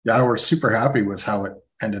 Yeah, we're super happy with how it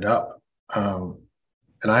ended up. And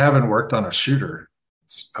I haven't worked on a shooter,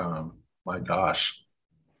 my gosh,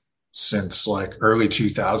 since like early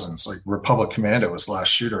 2000s. Like Republic Commando was the last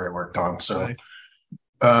shooter I worked on. So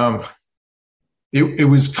it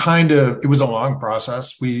was a long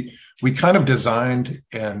process. We kind of designed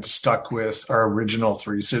and stuck with our original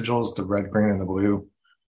 3 sigils, the red, green, and the blue,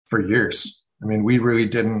 for years. I mean, we really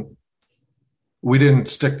didn't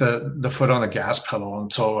stick the foot on the gas pedal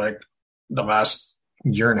until like the last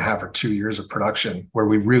year and a half or 2 years of production, where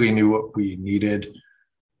we really knew what we needed.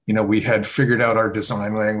 We had figured out our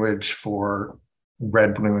design language for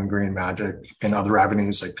red, blue, and green magic and other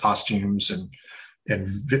avenues like costumes and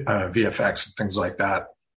VFX and things like that.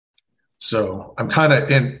 So I'm kind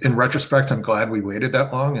of, in retrospect, I'm glad we waited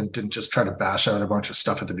that long and didn't just try to bash out a bunch of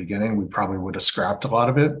stuff at the beginning. We probably would have scrapped a lot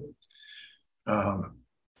of it.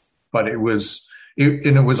 But it was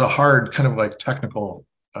a hard kind of like technical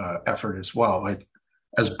effort as well. Like,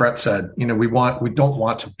 as Brett said, we don't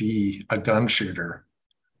want to be a gun shooter,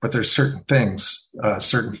 but there's certain things,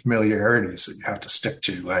 certain familiarities that you have to stick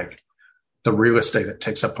to, like the real estate it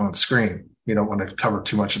takes up on the screen. You don't want to cover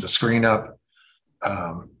too much of the screen up.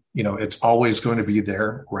 It's always going to be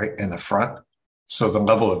there right in the front. So the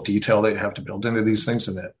level of detail that you have to build into these things,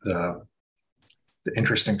 and the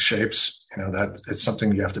interesting shapes, that it's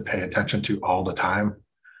something you have to pay attention to all the time.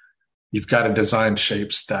 You've got to design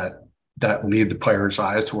shapes that lead the player's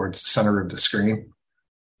eyes towards the center of the screen,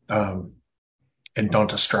 and don't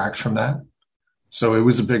distract from that. So it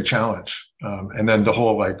was a big challenge. And then the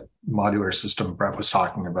whole like modular system Brett was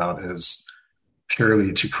talking about is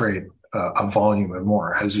purely to create a volume of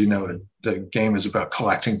more. As you know, the game is about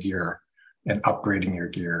collecting gear and upgrading your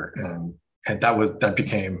gear, and that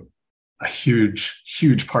became a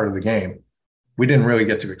huge part of the game. We didn't really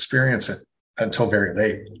get to experience it until very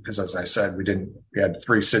late, because, as I said, we had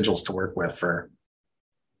 3 sigils to work with for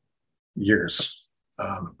years.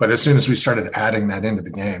 But as soon as we started adding that into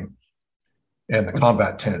the game, and the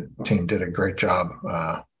combat team did a great job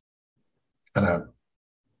kind of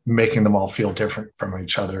making them all feel different from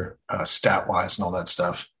each other, stat wise and all that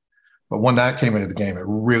stuff. But when that came into the game, it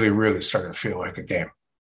really, really started to feel like a game.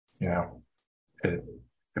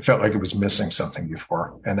 It felt like it was missing something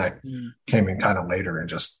before, and that came in kind of later, and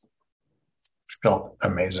just felt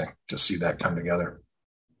amazing to see that come together.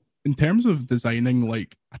 In terms of designing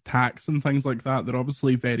like attacks and things like that, they're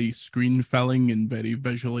obviously very screen filling and very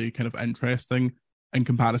visually kind of interesting in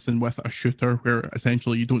comparison with a shooter, where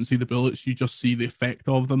essentially you don't see the bullets, you just see the effect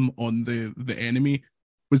of them on the enemy.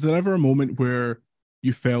 Was there ever a moment where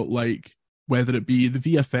you felt like, whether it be the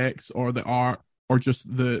VFX or the art or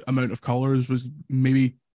just the amount of colors, was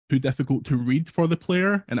maybe too difficult to read for the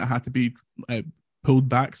player and it had to be pulled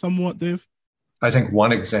back somewhat, Dave? I think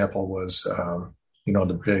one example was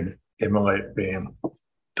the big immolate beam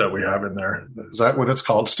that we have in there. Is that what it's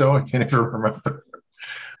called still? I can't even remember.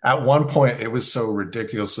 At one point, it was so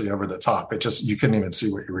ridiculously over the top. You couldn't even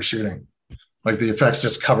see what you were shooting. Like, the effects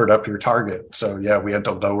just covered up your target. So yeah, we had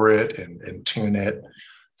to lower it and tune it,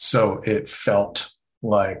 so it felt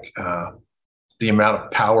like the amount of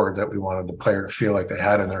power that we wanted the player to feel like they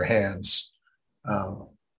had in their hands.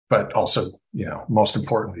 But also, most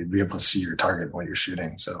importantly, be able to see your target when you're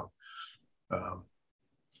shooting. So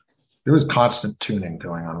there was constant tuning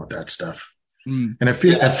going on with that stuff. And it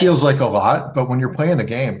feels like a lot, but when you're playing the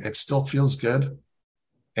game, it still feels good.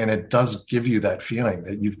 And it does give you that feeling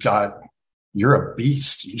that you're a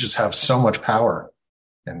beast. You just have so much power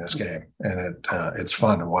in this game. And it's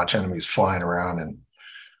fun to watch enemies flying around and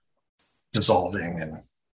dissolving, and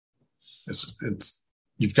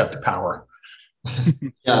you've got the power.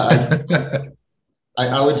 Yeah,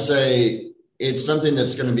 I would say it's something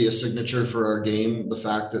that's going to be a signature for our game. The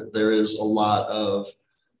fact that there is a lot of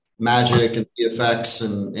magic and effects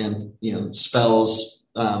and spells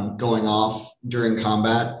going off during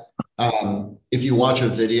combat. If you watch a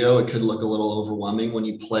video, it could look a little overwhelming. When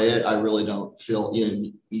you play it, I really don't feel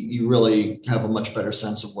you really have a much better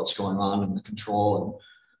sense of what's going on in the control,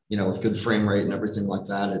 and with good frame rate and everything like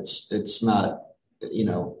that. It's not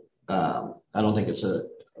I don't think it's a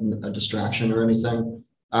distraction or anything.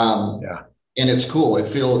 and it's cool. It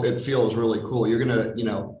feels really cool. You're gonna,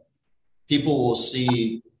 people will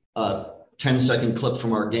see a 10-second clip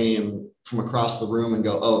from our game from across the room and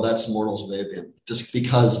go, "Oh, that's Immortals of Aveum," just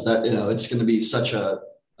because that it's going to be such a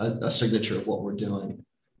signature of what we're doing.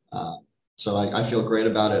 So I feel great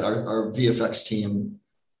about it. Our VFX team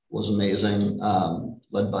was amazing,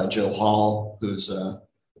 led by Joe Hall, who's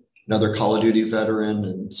another Call of Duty veteran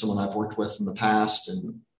and someone I've worked with in the past,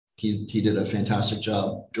 and he did a fantastic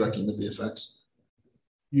job directing the VFX.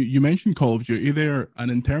 You mentioned Call of Duty there, and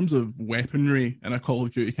in terms of weaponry in a Call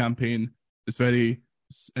of Duty campaign, it's very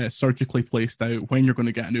surgically placed out when you're going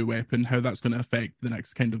to get a new weapon, how that's going to affect the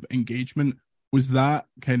next kind of engagement. Was that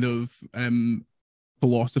kind of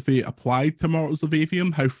philosophy applied to Immortals of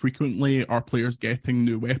Aveum? How frequently are players getting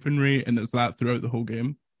new weaponry, and is that throughout the whole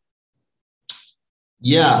game?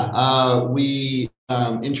 Yeah, we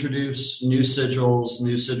introduce new sigils,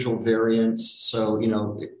 new sigil variants. So,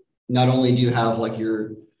 not only do you have like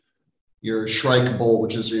your Shrike Bolt,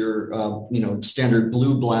 which is your standard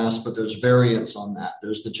blue blast, but there's variants on that.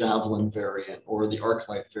 There's the Javelin variant or the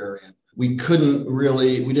Arclight variant. We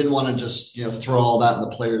didn't want to just throw all that in the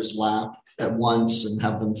player's lap at once and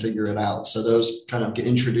have them figure it out. So those kind of get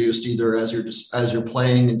introduced either as you're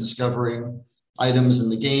playing and discovering items in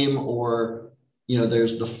the game, or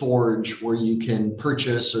there's the Forge where you can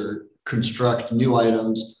purchase or construct new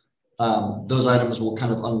items. Those items will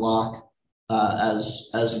kind of unlock as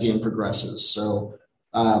the game progresses. So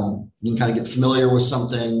you can kind of get familiar with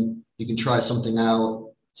something. You can try something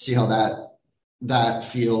out, see how that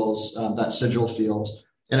feels, that sigil feels.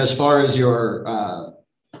 And as far as your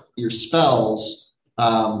spells,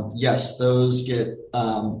 yes, those get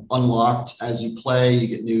unlocked as you play. You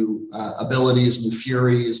get new abilities, new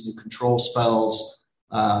furies, new control spells,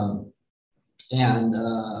 and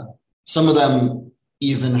some of them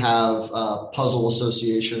even have puzzle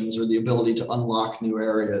associations or the ability to unlock new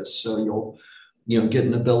areas. So you'll get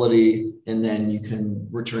an ability, and then you can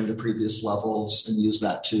return to previous levels and use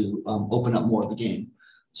that to open up more of the game.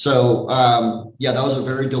 So that was a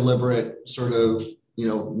very deliberate sort of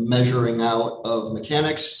measuring out of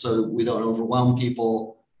mechanics, so we don't overwhelm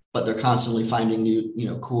people, but they're constantly finding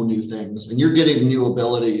new cool new things, and you're getting new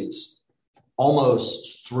abilities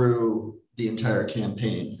almost through the entire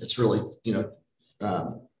campaign. It's really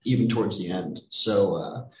even towards the end.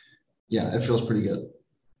 So it feels pretty good.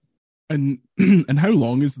 And how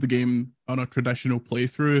long is the game on a traditional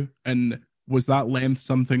playthrough? And was that length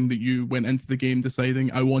something that you went into the game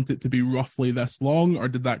deciding, I want it to be roughly this long, or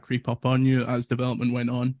did that creep up on you as development went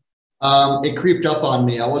on? It creeped up on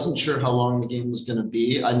me. I wasn't sure how long the game was going to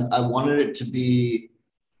be. I wanted it to be,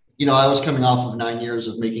 I was coming off of 9 years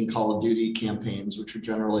of making Call of Duty campaigns, which were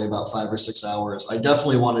generally about 5 or 6 hours. I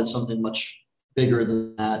definitely wanted something much bigger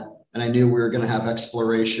than that. And I knew we were going to have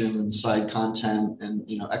exploration and side content and,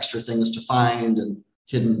 extra things to find and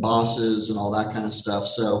hidden bosses and all that kind of stuff.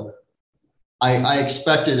 So I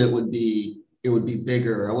expected it would be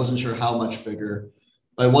bigger. I wasn't sure how much bigger,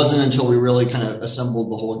 but it wasn't until we really kind of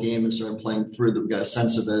assembled the whole game and started playing through that we got a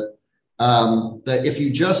sense of it. That if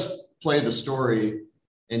you just play the story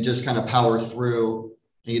and just kind of power through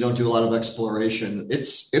and you don't do a lot of exploration,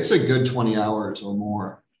 it's a good 20 hours or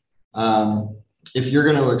more. If you're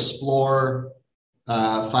going to explore,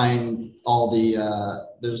 find all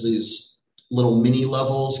there's these little mini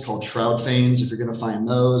levels called Shroud Fanes. If you're going to find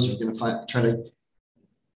those, you're going to try to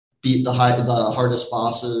beat the hardest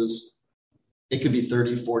bosses. It could be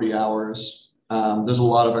 30, 40 hours. There's a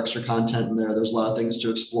lot of extra content in there. There's a lot of things to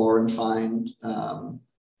explore and find.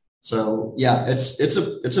 So yeah, it's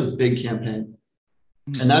a big campaign,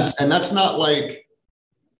 and that's not like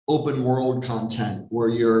open world content where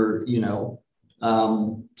you're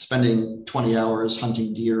spending 20 hours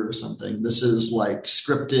hunting deer or something. This is like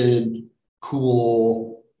scripted,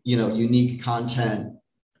 cool, unique content.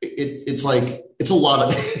 It's a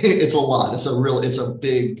lot. It's a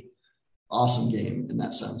big, awesome game in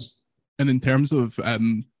that sense. And in terms of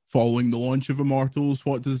following the launch of Immortals,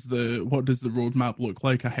 what does the roadmap look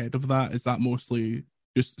like ahead of that? Is that mostly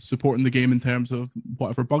just supporting the game in terms of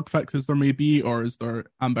whatever bug fixes there may be, or is there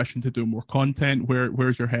ambition to do more content?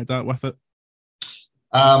 Where's your head at with it?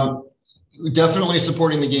 Definitely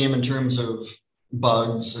supporting the game in terms of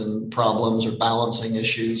bugs and problems or balancing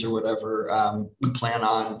issues or whatever. We plan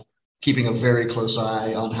on keeping a very close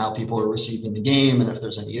eye on how people are receiving the game, and if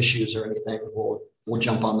there's any issues or anything, we'll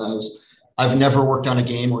jump on those. I've never worked on a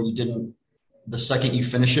game where you didn't, the second you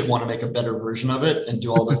finish it, want to make a better version of it and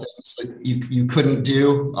do all the things that you couldn't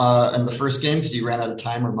do in the first game because you ran out of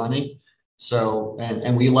time or money. So,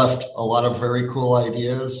 and we left a lot of very cool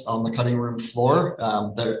ideas on the cutting room floor.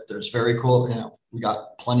 There's very cool, we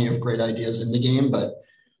got plenty of great ideas in the game, but,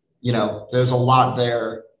 there's a lot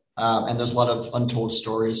there. And there's a lot of untold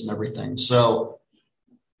stories and everything. So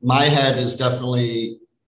my head is definitely,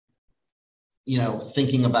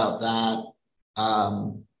 thinking about that.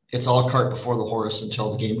 It's all cart before the horse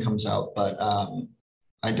until the game comes out. But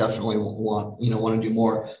I definitely want to do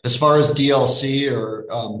more. As far as DLC or,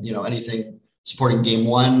 anything supporting game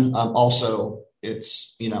one, also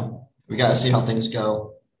it's, we got to see how things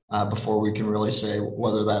go before we can really say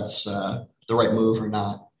whether that's the right move or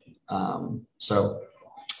not. So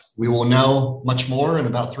we will know much more in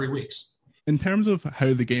about 3 weeks. In terms of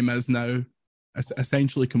how the game is now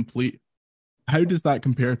essentially complete, how does that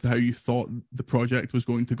compare to how you thought the project was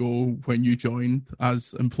going to go when you joined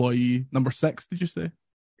as employee number 6, did you say?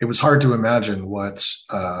 It was hard to imagine what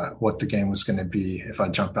the game was going to be if I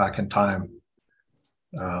jumped back in time.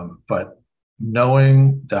 But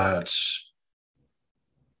knowing that,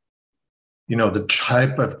 the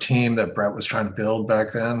type of team that Brett was trying to build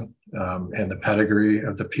back then, and the pedigree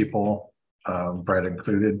of the people, Brett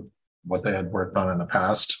included, what they had worked on in the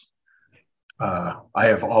past, I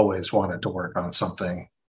have always wanted to work on something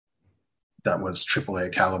that was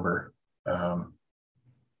AAA caliber.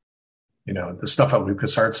 The stuff at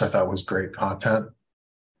LucasArts I thought was great content.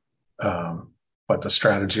 But the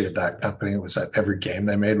strategy of that company was that every game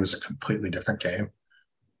they made was a completely different game.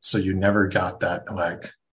 So you never got that,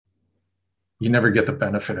 you never get the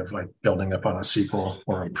benefit of building up on a sequel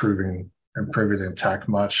or improving the tech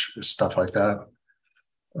much, stuff like that.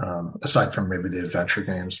 Aside from maybe the adventure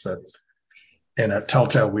games, and at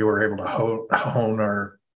Telltale, we were able to hone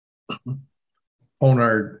our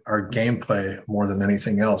gameplay more than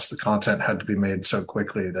anything else. The content had to be made so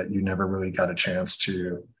quickly that you never really got a chance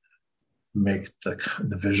to make the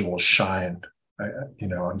visuals shine.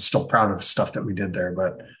 I'm still proud of stuff that we did there,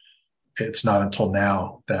 but it's not until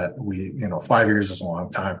now that 5 years is a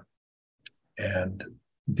long time. And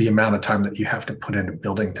the amount of time that you have to put into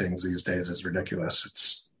building things these days is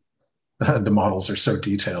ridiculous. The models are so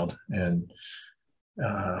detailed. And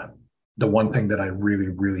the one thing that I really,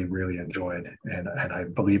 really, really enjoyed, and I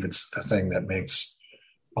believe it's the thing that makes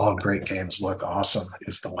all great games look awesome,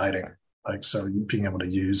 is the lighting. So being able to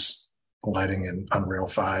use the lighting in Unreal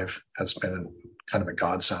 5 has been kind of a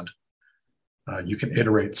godsend. You can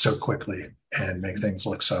iterate so quickly and make things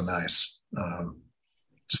look so nice.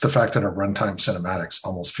 Just the fact that our runtime cinematics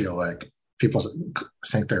almost feel like people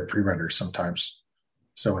think they're pre-rendered sometimes.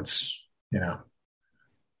 So it's,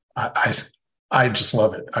 I just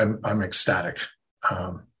love it. I'm ecstatic.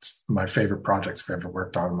 It's my favorite project I've ever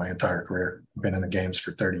worked on in my entire career. I've been in the games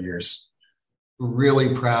for 30 years.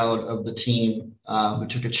 Really proud of the team who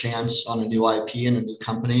took a chance on a new IP and a new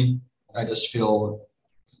company. I just feel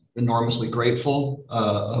enormously grateful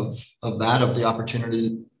of the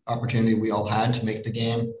opportunity we all had to make the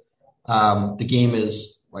game. The game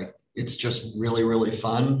is it's just really, really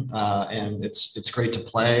fun, and it's great to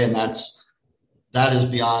play, and that is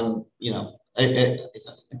beyond,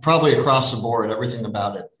 probably across the board, everything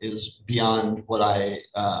about it is beyond what I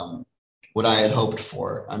had hoped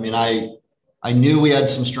for. I mean, I knew we had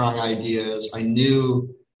some strong ideas. I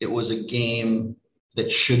knew it was a game that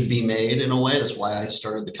should be made in a way. That's why I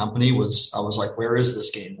started the company. I was like, where is this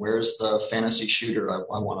game? Where's the fantasy shooter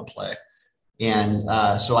I want to play? And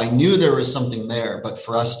so I knew there was something there, but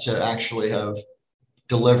for us to actually have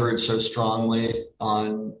delivered so strongly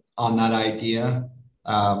on that idea,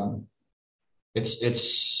 it's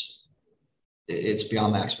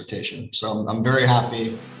beyond my expectation. So I'm very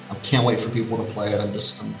happy. I can't wait for people to play it. I'm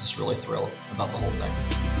just really thrilled about the whole thing.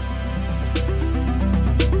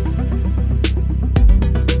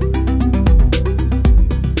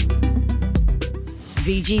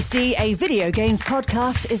 VGC, a video games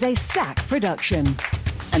podcast, is a Stack production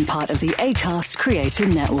and part of the Acast Creator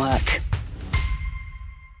Network.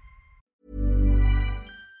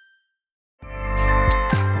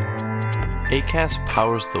 Acast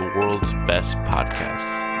powers the world's best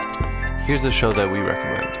podcasts. Here's a show that we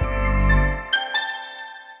recommend.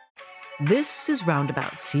 This is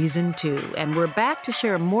Roundabout Season 2, and we're back to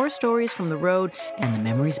share more stories from the road and the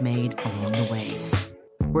memories made along the way.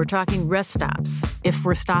 We're talking rest stops, if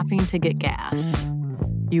we're stopping to get gas.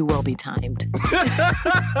 You will be timed.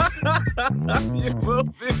 You will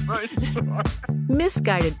be for sure.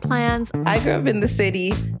 Misguided plans. I grew up in the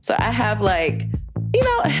city, so I have a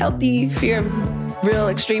healthy fear of real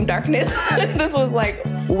extreme darkness. This was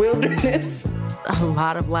wilderness. A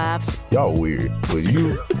lot of laughs. Y'all weird, but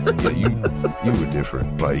you were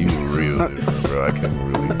different. You were real different, bro. I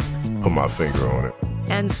can't really put my finger on it.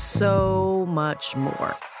 and so much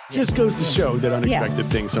more. Just goes to show that unexpected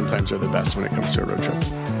things sometimes are the best when it comes to a road trip.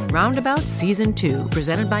 Roundabout Season 2,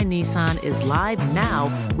 presented by Nissan, is live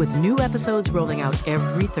now with new episodes rolling out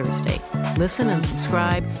every Thursday. Listen and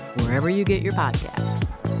subscribe wherever you get your podcasts.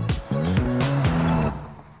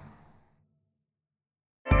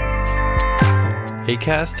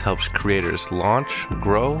 Acast helps creators launch,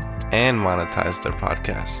 grow, and monetize their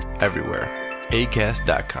podcasts everywhere.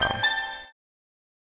 Acast.com.